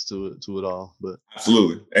balance to it all. But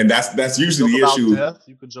Absolutely, and that's usually joke the about issue. death,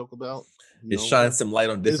 you could joke about. It shines some light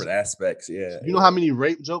on different It's- aspects. Yeah. You know how many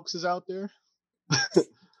rape jokes is out there?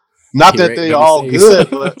 Not that Right, they let me all say good,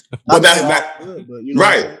 so. but But not that's they all that good, but you know what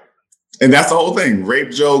I'm right, saying? and that's the whole thing: rape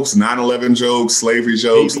jokes, 9/11 jokes, slavery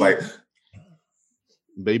jokes. Baby. Like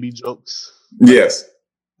Baby jokes. yes,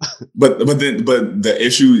 but the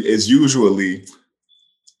issue is usually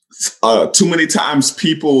too many times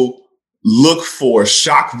people look for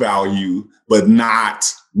shock value, but not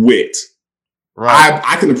wit. Right.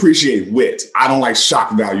 I can appreciate wit. I don't like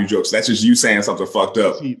shock value jokes. That's just you saying something fucked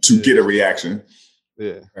up to get a reaction.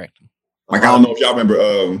 Yeah. Right. Like I don't know if y'all remember.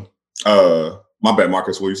 My bad,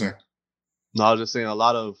 Marcus. What were you saying? No, I was just saying a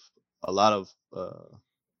lot of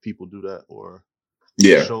people do that, or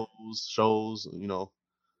Yeah. shows. You know,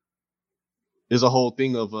 there's a whole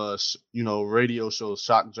thing of radio shows,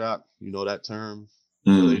 shock jock. You know that term.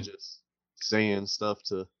 Where they just saying stuff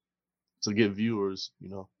to get viewers. You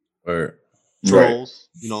know, Or trolls.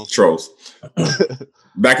 You know, Trolls.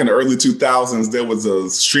 Back in the early 2000s, there was a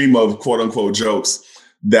stream of quote unquote jokes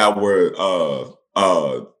that were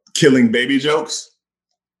killing baby jokes.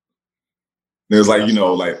 There's like, That's you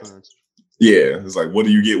know, what I'm like, referring to. yeah, it's like, what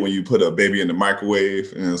do you get when you put a baby in the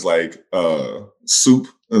microwave? And it's like soup.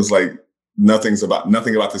 It's like nothing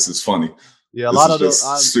about this is funny. Yeah, a This lot is of those just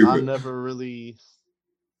I stupid. never really.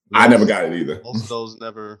 I never got it either. Most of those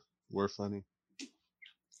never were funny.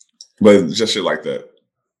 But just shit like that.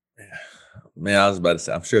 man, I was about to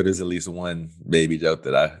say, I'm sure there's at least one baby joke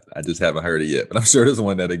that I just haven't heard it yet, but I'm sure there's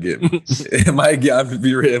one that'll get me. It might get,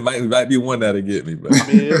 it might be one that'll get me, but I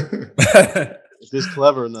mean, if it's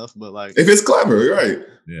clever enough, but like, If it's clever, you're right.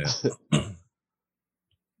 yeah.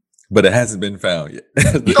 But it hasn't been found yet.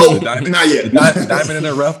 No, not yet. The diamond in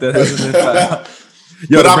the rough that hasn't been found.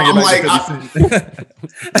 But to I'm bring it back to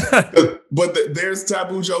 50 Cent. But there's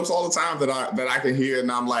taboo jokes all the time that I can hear,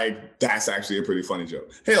 and I'm like, that's actually a pretty funny joke.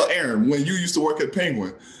 Hell, Aaron, when you used to work at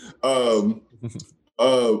Penguin,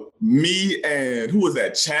 me and who was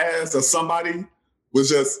that, Chaz or somebody was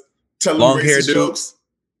just telling Long-haired racist dude? jokes.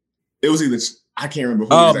 It was either I can't remember who.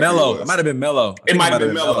 Oh, exactly Mello. It was. It might have been Mello. It might have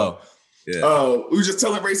been Mello. Yeah. We were just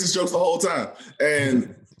telling racist jokes the whole time,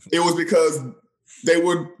 and it was because they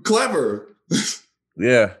were clever.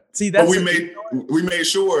 Yeah. See, But that's we made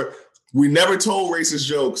sure we never told racist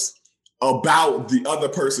jokes about the other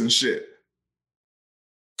person's shit.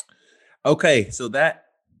 okay. So that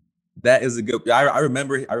is a good. I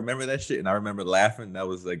remember that shit, and I remember laughing. That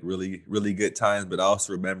was like really, really good times. But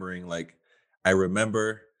also remembering, like, I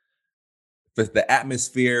remember the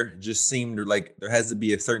atmosphere just seemed like there has to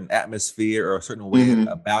be a certain atmosphere or a certain way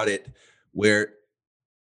Mhm. about it where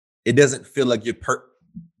it doesn't feel like you're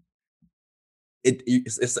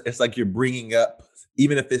it's like you're bringing up,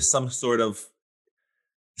 even if it's some sort of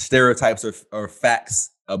stereotypes or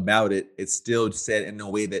facts about it, it's still said in a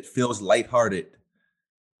way that feels lighthearted.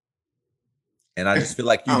 And I just feel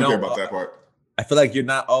like I don't care about that part. I feel like you're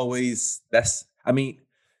not always. I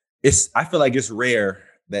feel like it's rare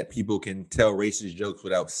that people can tell racist jokes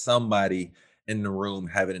without somebody in the room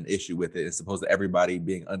having an issue with it, as opposed to everybody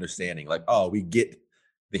being understanding. Like, oh, we get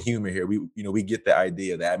the humor here. We get the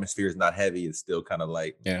idea. The atmosphere is not heavy. It's still kind of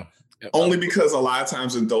like, Yeah. Only because a lot of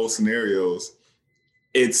times in those scenarios,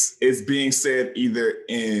 it's being said either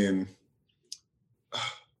in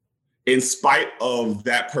spite of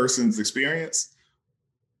that person's experience,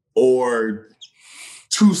 or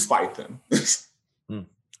to spite them.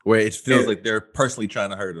 Where it feels Yeah. like they're personally trying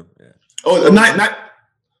to hurt him. Yeah. Oh, not.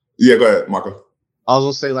 Yeah, go ahead, Marco. I was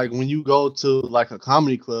gonna say, like, when you go to like a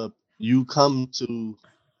comedy club, you come to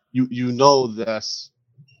you know that's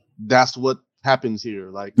what happens here.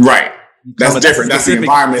 Like, Right. That's But different. That's the specific-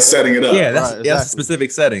 environment setting it up. Yeah, that's Right, that's a exactly.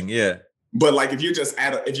 specific setting. Yeah. But like if you're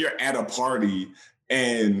at a party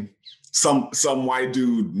and some white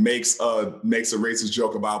dude makes a racist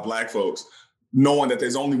joke about black folks, knowing that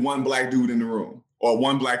there's only one black dude in the room or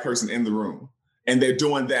one black person in the room, and they're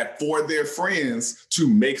doing that for their friends to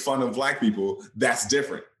make fun of black people, that's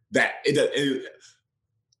different. That's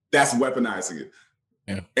weaponizing it.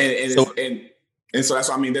 Yeah. And so that's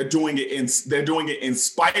what I mean. They're doing it in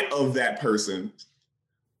spite of that person.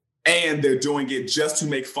 And they're doing it just to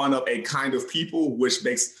make fun of a kind of people, which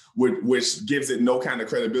gives it no kind of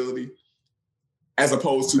credibility, as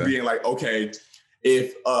opposed to being like, okay,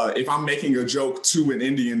 if I'm making a joke to an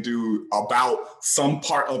Indian dude about some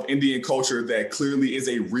part of Indian culture that clearly is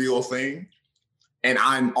a real thing, and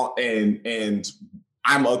I'm a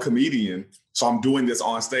comedian, so I'm doing this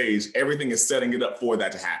on stage. Everything is setting it up for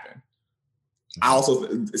that to happen. I also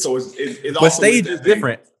it's But also stage that is thing.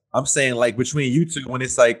 different. I'm saying like between you two, when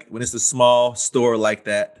it's a small store like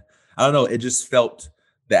that, I don't know. It just felt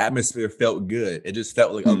the atmosphere felt good. It just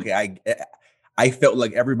felt like okay. I felt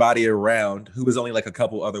like everybody around, who was only like a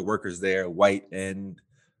couple other workers there, white and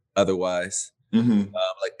otherwise,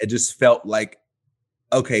 like it just felt like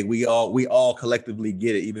okay. We all collectively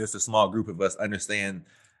get it. Even if it's a small group of us, understand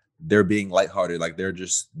they're being lighthearted. Like they're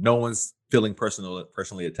just no one's feeling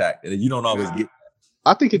personally attacked, and you don't always get.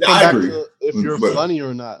 I think it Yeah, comes I back agree. to if you're But- funny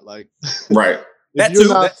or not. Like, Right. That if you're too,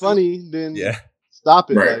 not that too. funny, then Yeah. stop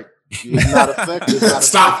it. Right. Like, it's not effective. It's not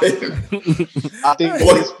Stop it. I think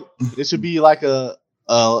it should be like a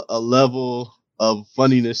level of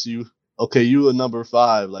funniness. You a number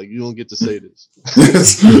 5. Like, you don't get to say this.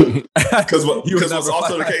 Because You were what's number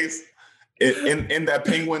also the 5. case in that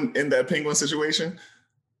penguin situation,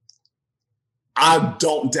 I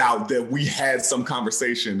don't doubt that we had some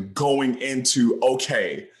conversation going into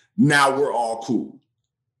okay, now we're all cool.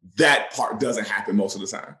 That part doesn't happen most of the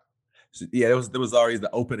time. Yeah, there was already the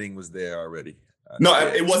opening was there already. No,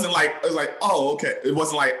 it wasn't like it was like, oh, okay. It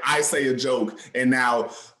wasn't like I say a joke and now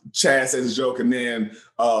Chad says a joke and then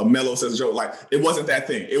Mello says a joke. Like it wasn't that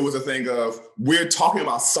thing. It was a thing of we're talking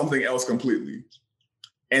about something else completely.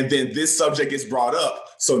 And then this subject gets brought up.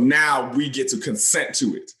 So now we get to consent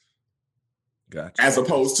to it. Gotcha. As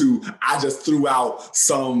opposed to I just threw out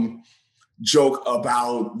some joke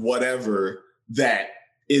about whatever that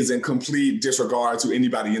is in complete disregard to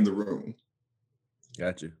anybody in the room.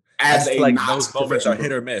 Got you. As I a feel like not those moments are professional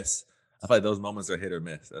hit or miss. I feel like those moments are hit or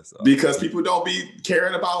miss. That's all. because people don't be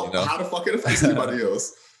caring about You know? how to fucking affect anybody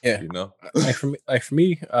else. Yeah. You know? Like for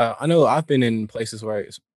me, I know I've been in places where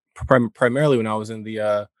it's primarily when I was in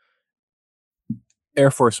the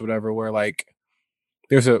Air Force or whatever, where like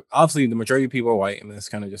there's obviously the majority of people are white, and it's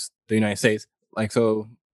kind of just the United States. Like so,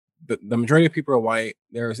 the majority of people are white.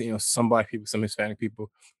 There's some black people, some Hispanic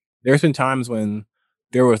people. There's been times when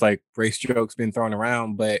there was like race jokes being thrown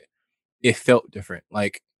around, but it felt different.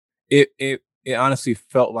 Like it honestly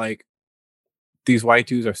felt like these white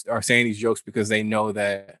dudes are saying these jokes because they know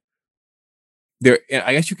that they're,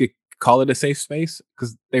 I guess you could call it a safe space,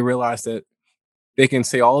 because they realize that they can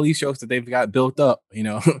say all these jokes that they've got built up, and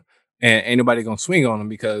ain't nobody gonna swing on them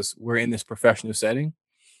because we're in this professional setting.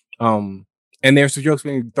 And there's the jokes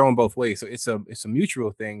being thrown both ways, so it's a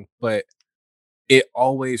mutual thing. But it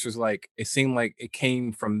always was like it seemed like it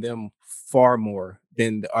came from them far more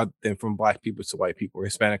than from black people to white people or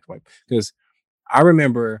Hispanic to white. Because I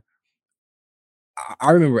remember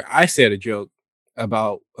I said a joke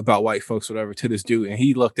about white folks, whatever, to this dude, and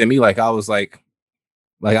he looked at me like I was I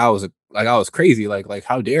was crazy, like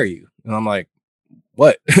how dare you? And I'm like,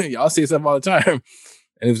 what? Y'all say stuff all the time.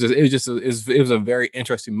 And it was a very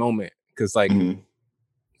interesting moment because like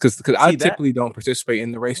because I typically don't participate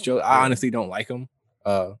in the race joke. I honestly don't like them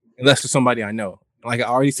unless it's somebody I know. Like I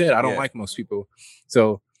already said, I don't like most people.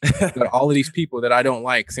 So but all of these people that I don't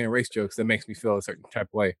like saying race jokes, that makes me feel a certain type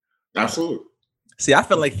of way. Absolutely. See, I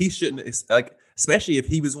feel like he shouldn't. It's like, especially if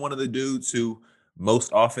he was one of the dudes who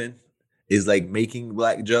most often is like making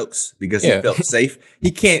black jokes because he felt safe.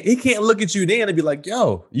 He can't look at you then and be like,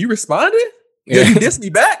 "Yo, you responded? Yo, you dissed me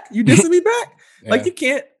back? You dissing me back?" Like you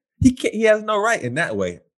can't. He has no right in that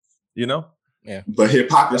way. Yeah. But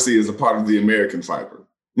hypocrisy is a part of the American fiber.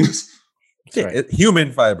 Right.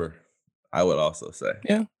 Human fiber, I would also say.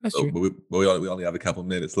 Yeah, that's true. But we only have a couple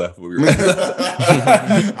minutes left. I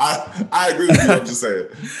agree with you. I'm just saying.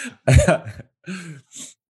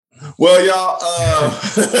 Well, y'all,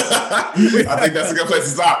 I think that's a good place to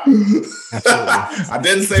stop. I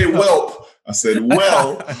didn't say whelp. I said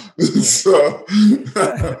well. So I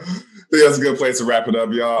think that's a good place to wrap it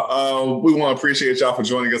up, y'all. We want to appreciate y'all for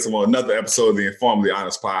joining us on another episode of the Informally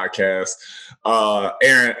Honest podcast.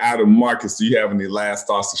 Aaron, Adam, Marcus, do you have any last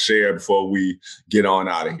thoughts to share before we get on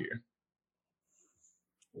out of here?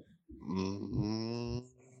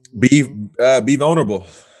 Be vulnerable.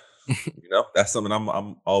 You know, that's something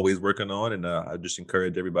I'm always working on, and I just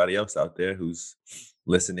encourage everybody else out there who's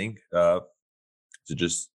listening to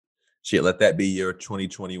just let that be your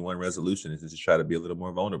 2021 resolution, is to just try to be a little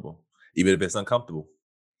more vulnerable, even if it's uncomfortable.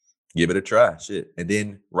 Give it a try, and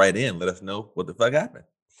then write in, let us know what the fuck happened.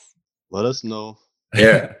 Let us know.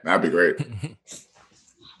 Yeah, that'd be great.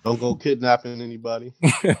 Don't go kidnapping anybody.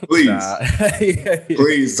 Please,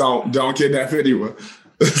 please don't kidnap anyone.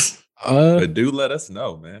 But do let us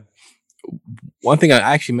know, man. One thing I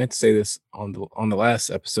actually meant to say this on the last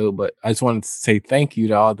episode, but I just wanted to say thank you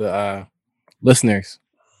to all the listeners.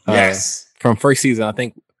 Yes, from first season. I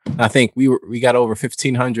think we got over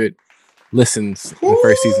 1,500 listens in the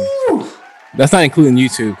first season. That's not including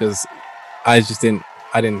YouTube, because I didn't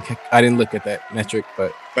look at that metric,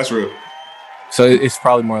 but that's real. So it's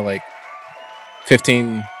probably more like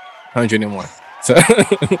 1,501. So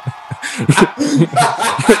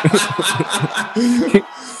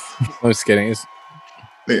I'm just kidding.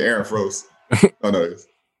 Hey, Aaron froze. Oh no.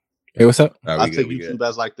 Hey, what's up? I take YouTube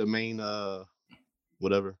as like the main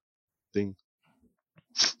whatever thing.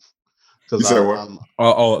 You said what?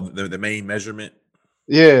 The main measurement.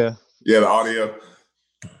 Yeah, the audio.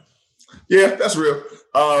 Yeah, that's real.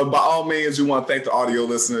 By all means, we want to thank the audio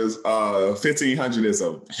listeners. 1,500 is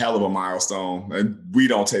a hell of a milestone, and we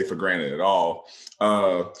don't take for granted at all.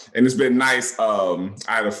 And it's been nice. I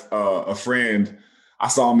had a friend. I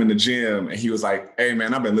saw him in the gym, and he was like, "Hey,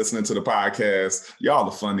 man, I've been listening to the podcast. Y'all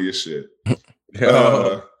the funniest shit."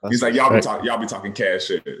 He's like, "Y'all be talking cash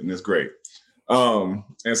shit, and it's great." And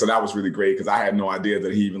so that was really great, because I had no idea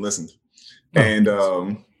that he even listened. And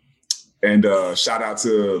shout out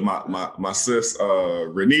to my sis,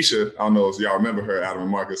 Renisha. I don't know if y'all remember her, Adam and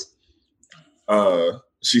Marcus.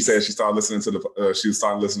 She said she started listening to the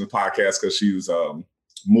podcast because she was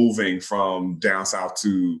moving from down south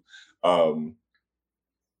to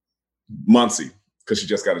Muncie, because she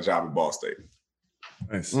just got a job at Ball State.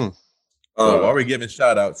 Nice. While we're giving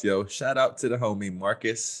shout outs, shout out to the homie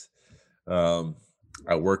Marcus. I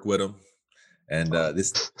work with him. And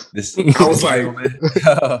this I was like,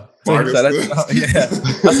 yeah,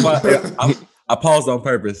 that's why I paused on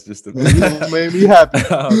purpose just to made me happy.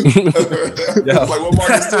 I was like, what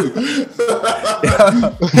Marcus do?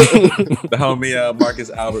 The homie Marcus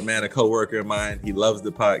Albert, man, a coworker of mine. He loves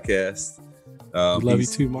the podcast. Love you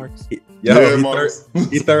too, Marcus. He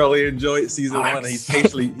thoroughly enjoyed season 1, and he's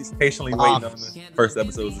patiently waiting on the first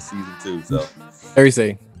episodes of season 2. So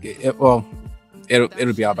Thursday, it'll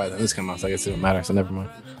be out by then. This come out, so I guess it don't matter. So never mind.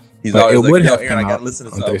 He's but always it like, would yo, have Aaron, I come gotta out listen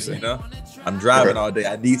to on something. Thursday. You know, I'm driving all day.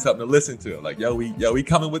 I need something to listen to. Like, we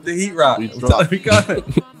coming with the heat rock. We coming.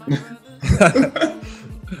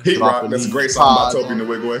 Heat rock. That's a great song by Toby and the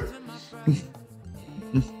Wigway.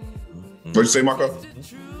 What'd you say, Marco?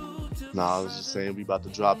 Nah, I was just saying we about to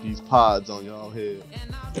drop these pods on y'all head.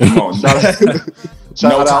 Come on, shout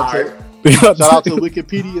out to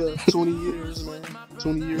Wikipedia. 20 years, man.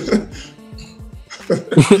 20 years.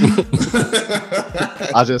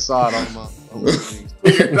 I just saw it on my things.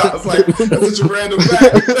 I was like, that's such a random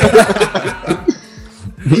fact.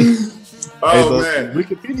 Man,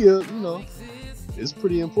 Wikipedia, it's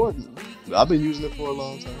pretty important. I've been using it for a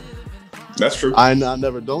long time. That's true. I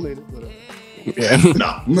never donated, but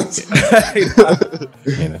no.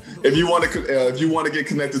 If you want to get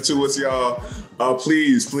connected to us, y'all,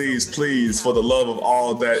 please, for the love of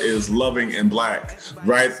all that is loving and black,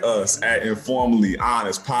 write us at informally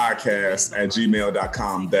honest podcast at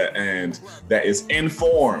gmail.com. That is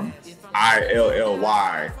inform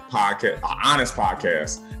ILLY podcast, honest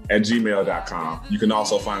podcast at gmail.com. You can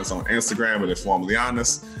also find us on Instagram at Informally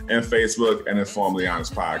Honest and Facebook and Informally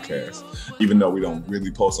Honest Podcast, even though we don't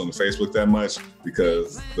really post on the Facebook that much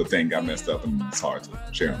because the thing got messed up and it's hard to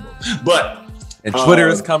share them. But Twitter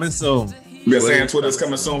is coming soon. We're saying Twitter's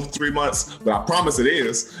coming soon for 3 months, but I promise it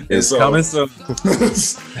is. It's coming soon.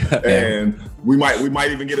 And we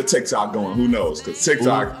might even get a TikTok going. Who knows? Because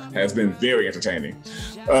TikTok has been very entertaining.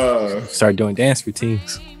 Start doing dance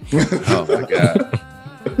routines. Oh my God.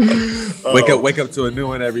 Wake up to a new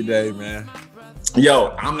one every day, man.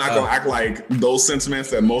 Yo, I'm not gonna act like those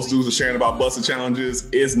sentiments that most dudes are sharing about busted challenges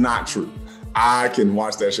is not true. I can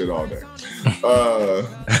watch that shit all day.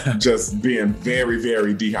 Just being very,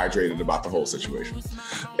 very dehydrated about the whole situation.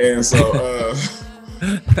 And so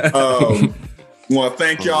want to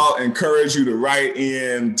thank y'all, encourage you to write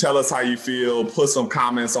in, tell us how you feel, put some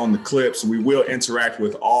comments on the clips. We will interact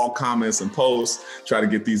with all comments and posts, try to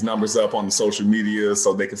get these numbers up on the social media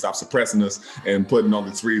so they can stop suppressing us and putting on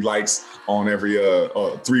the 3 likes on every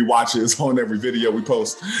 3 watches on every video we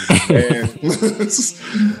post.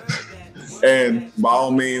 And by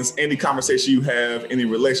all means, any conversation you have, any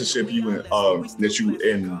relationship that you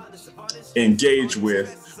engage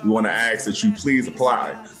with, we want to ask that you please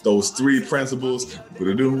apply those 3 principles. That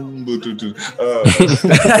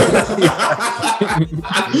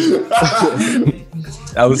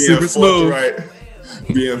was super smooth. Right?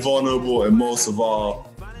 Being vulnerable and most of all,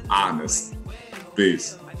 honest.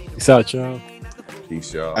 Peace. Peace out, y'all.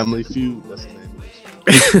 Peace, y'all. Family Feud. That's the name of it.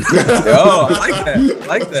 Oh, I like that. I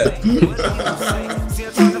like that.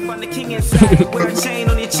 The king inside, wear a chain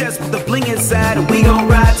on your chest with the bling inside, and we gon'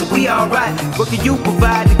 ride till we alright. What can you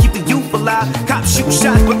provide to keep the youth alive? Cops shoot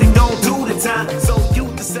shots, but they don't do the time. So you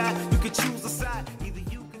decide.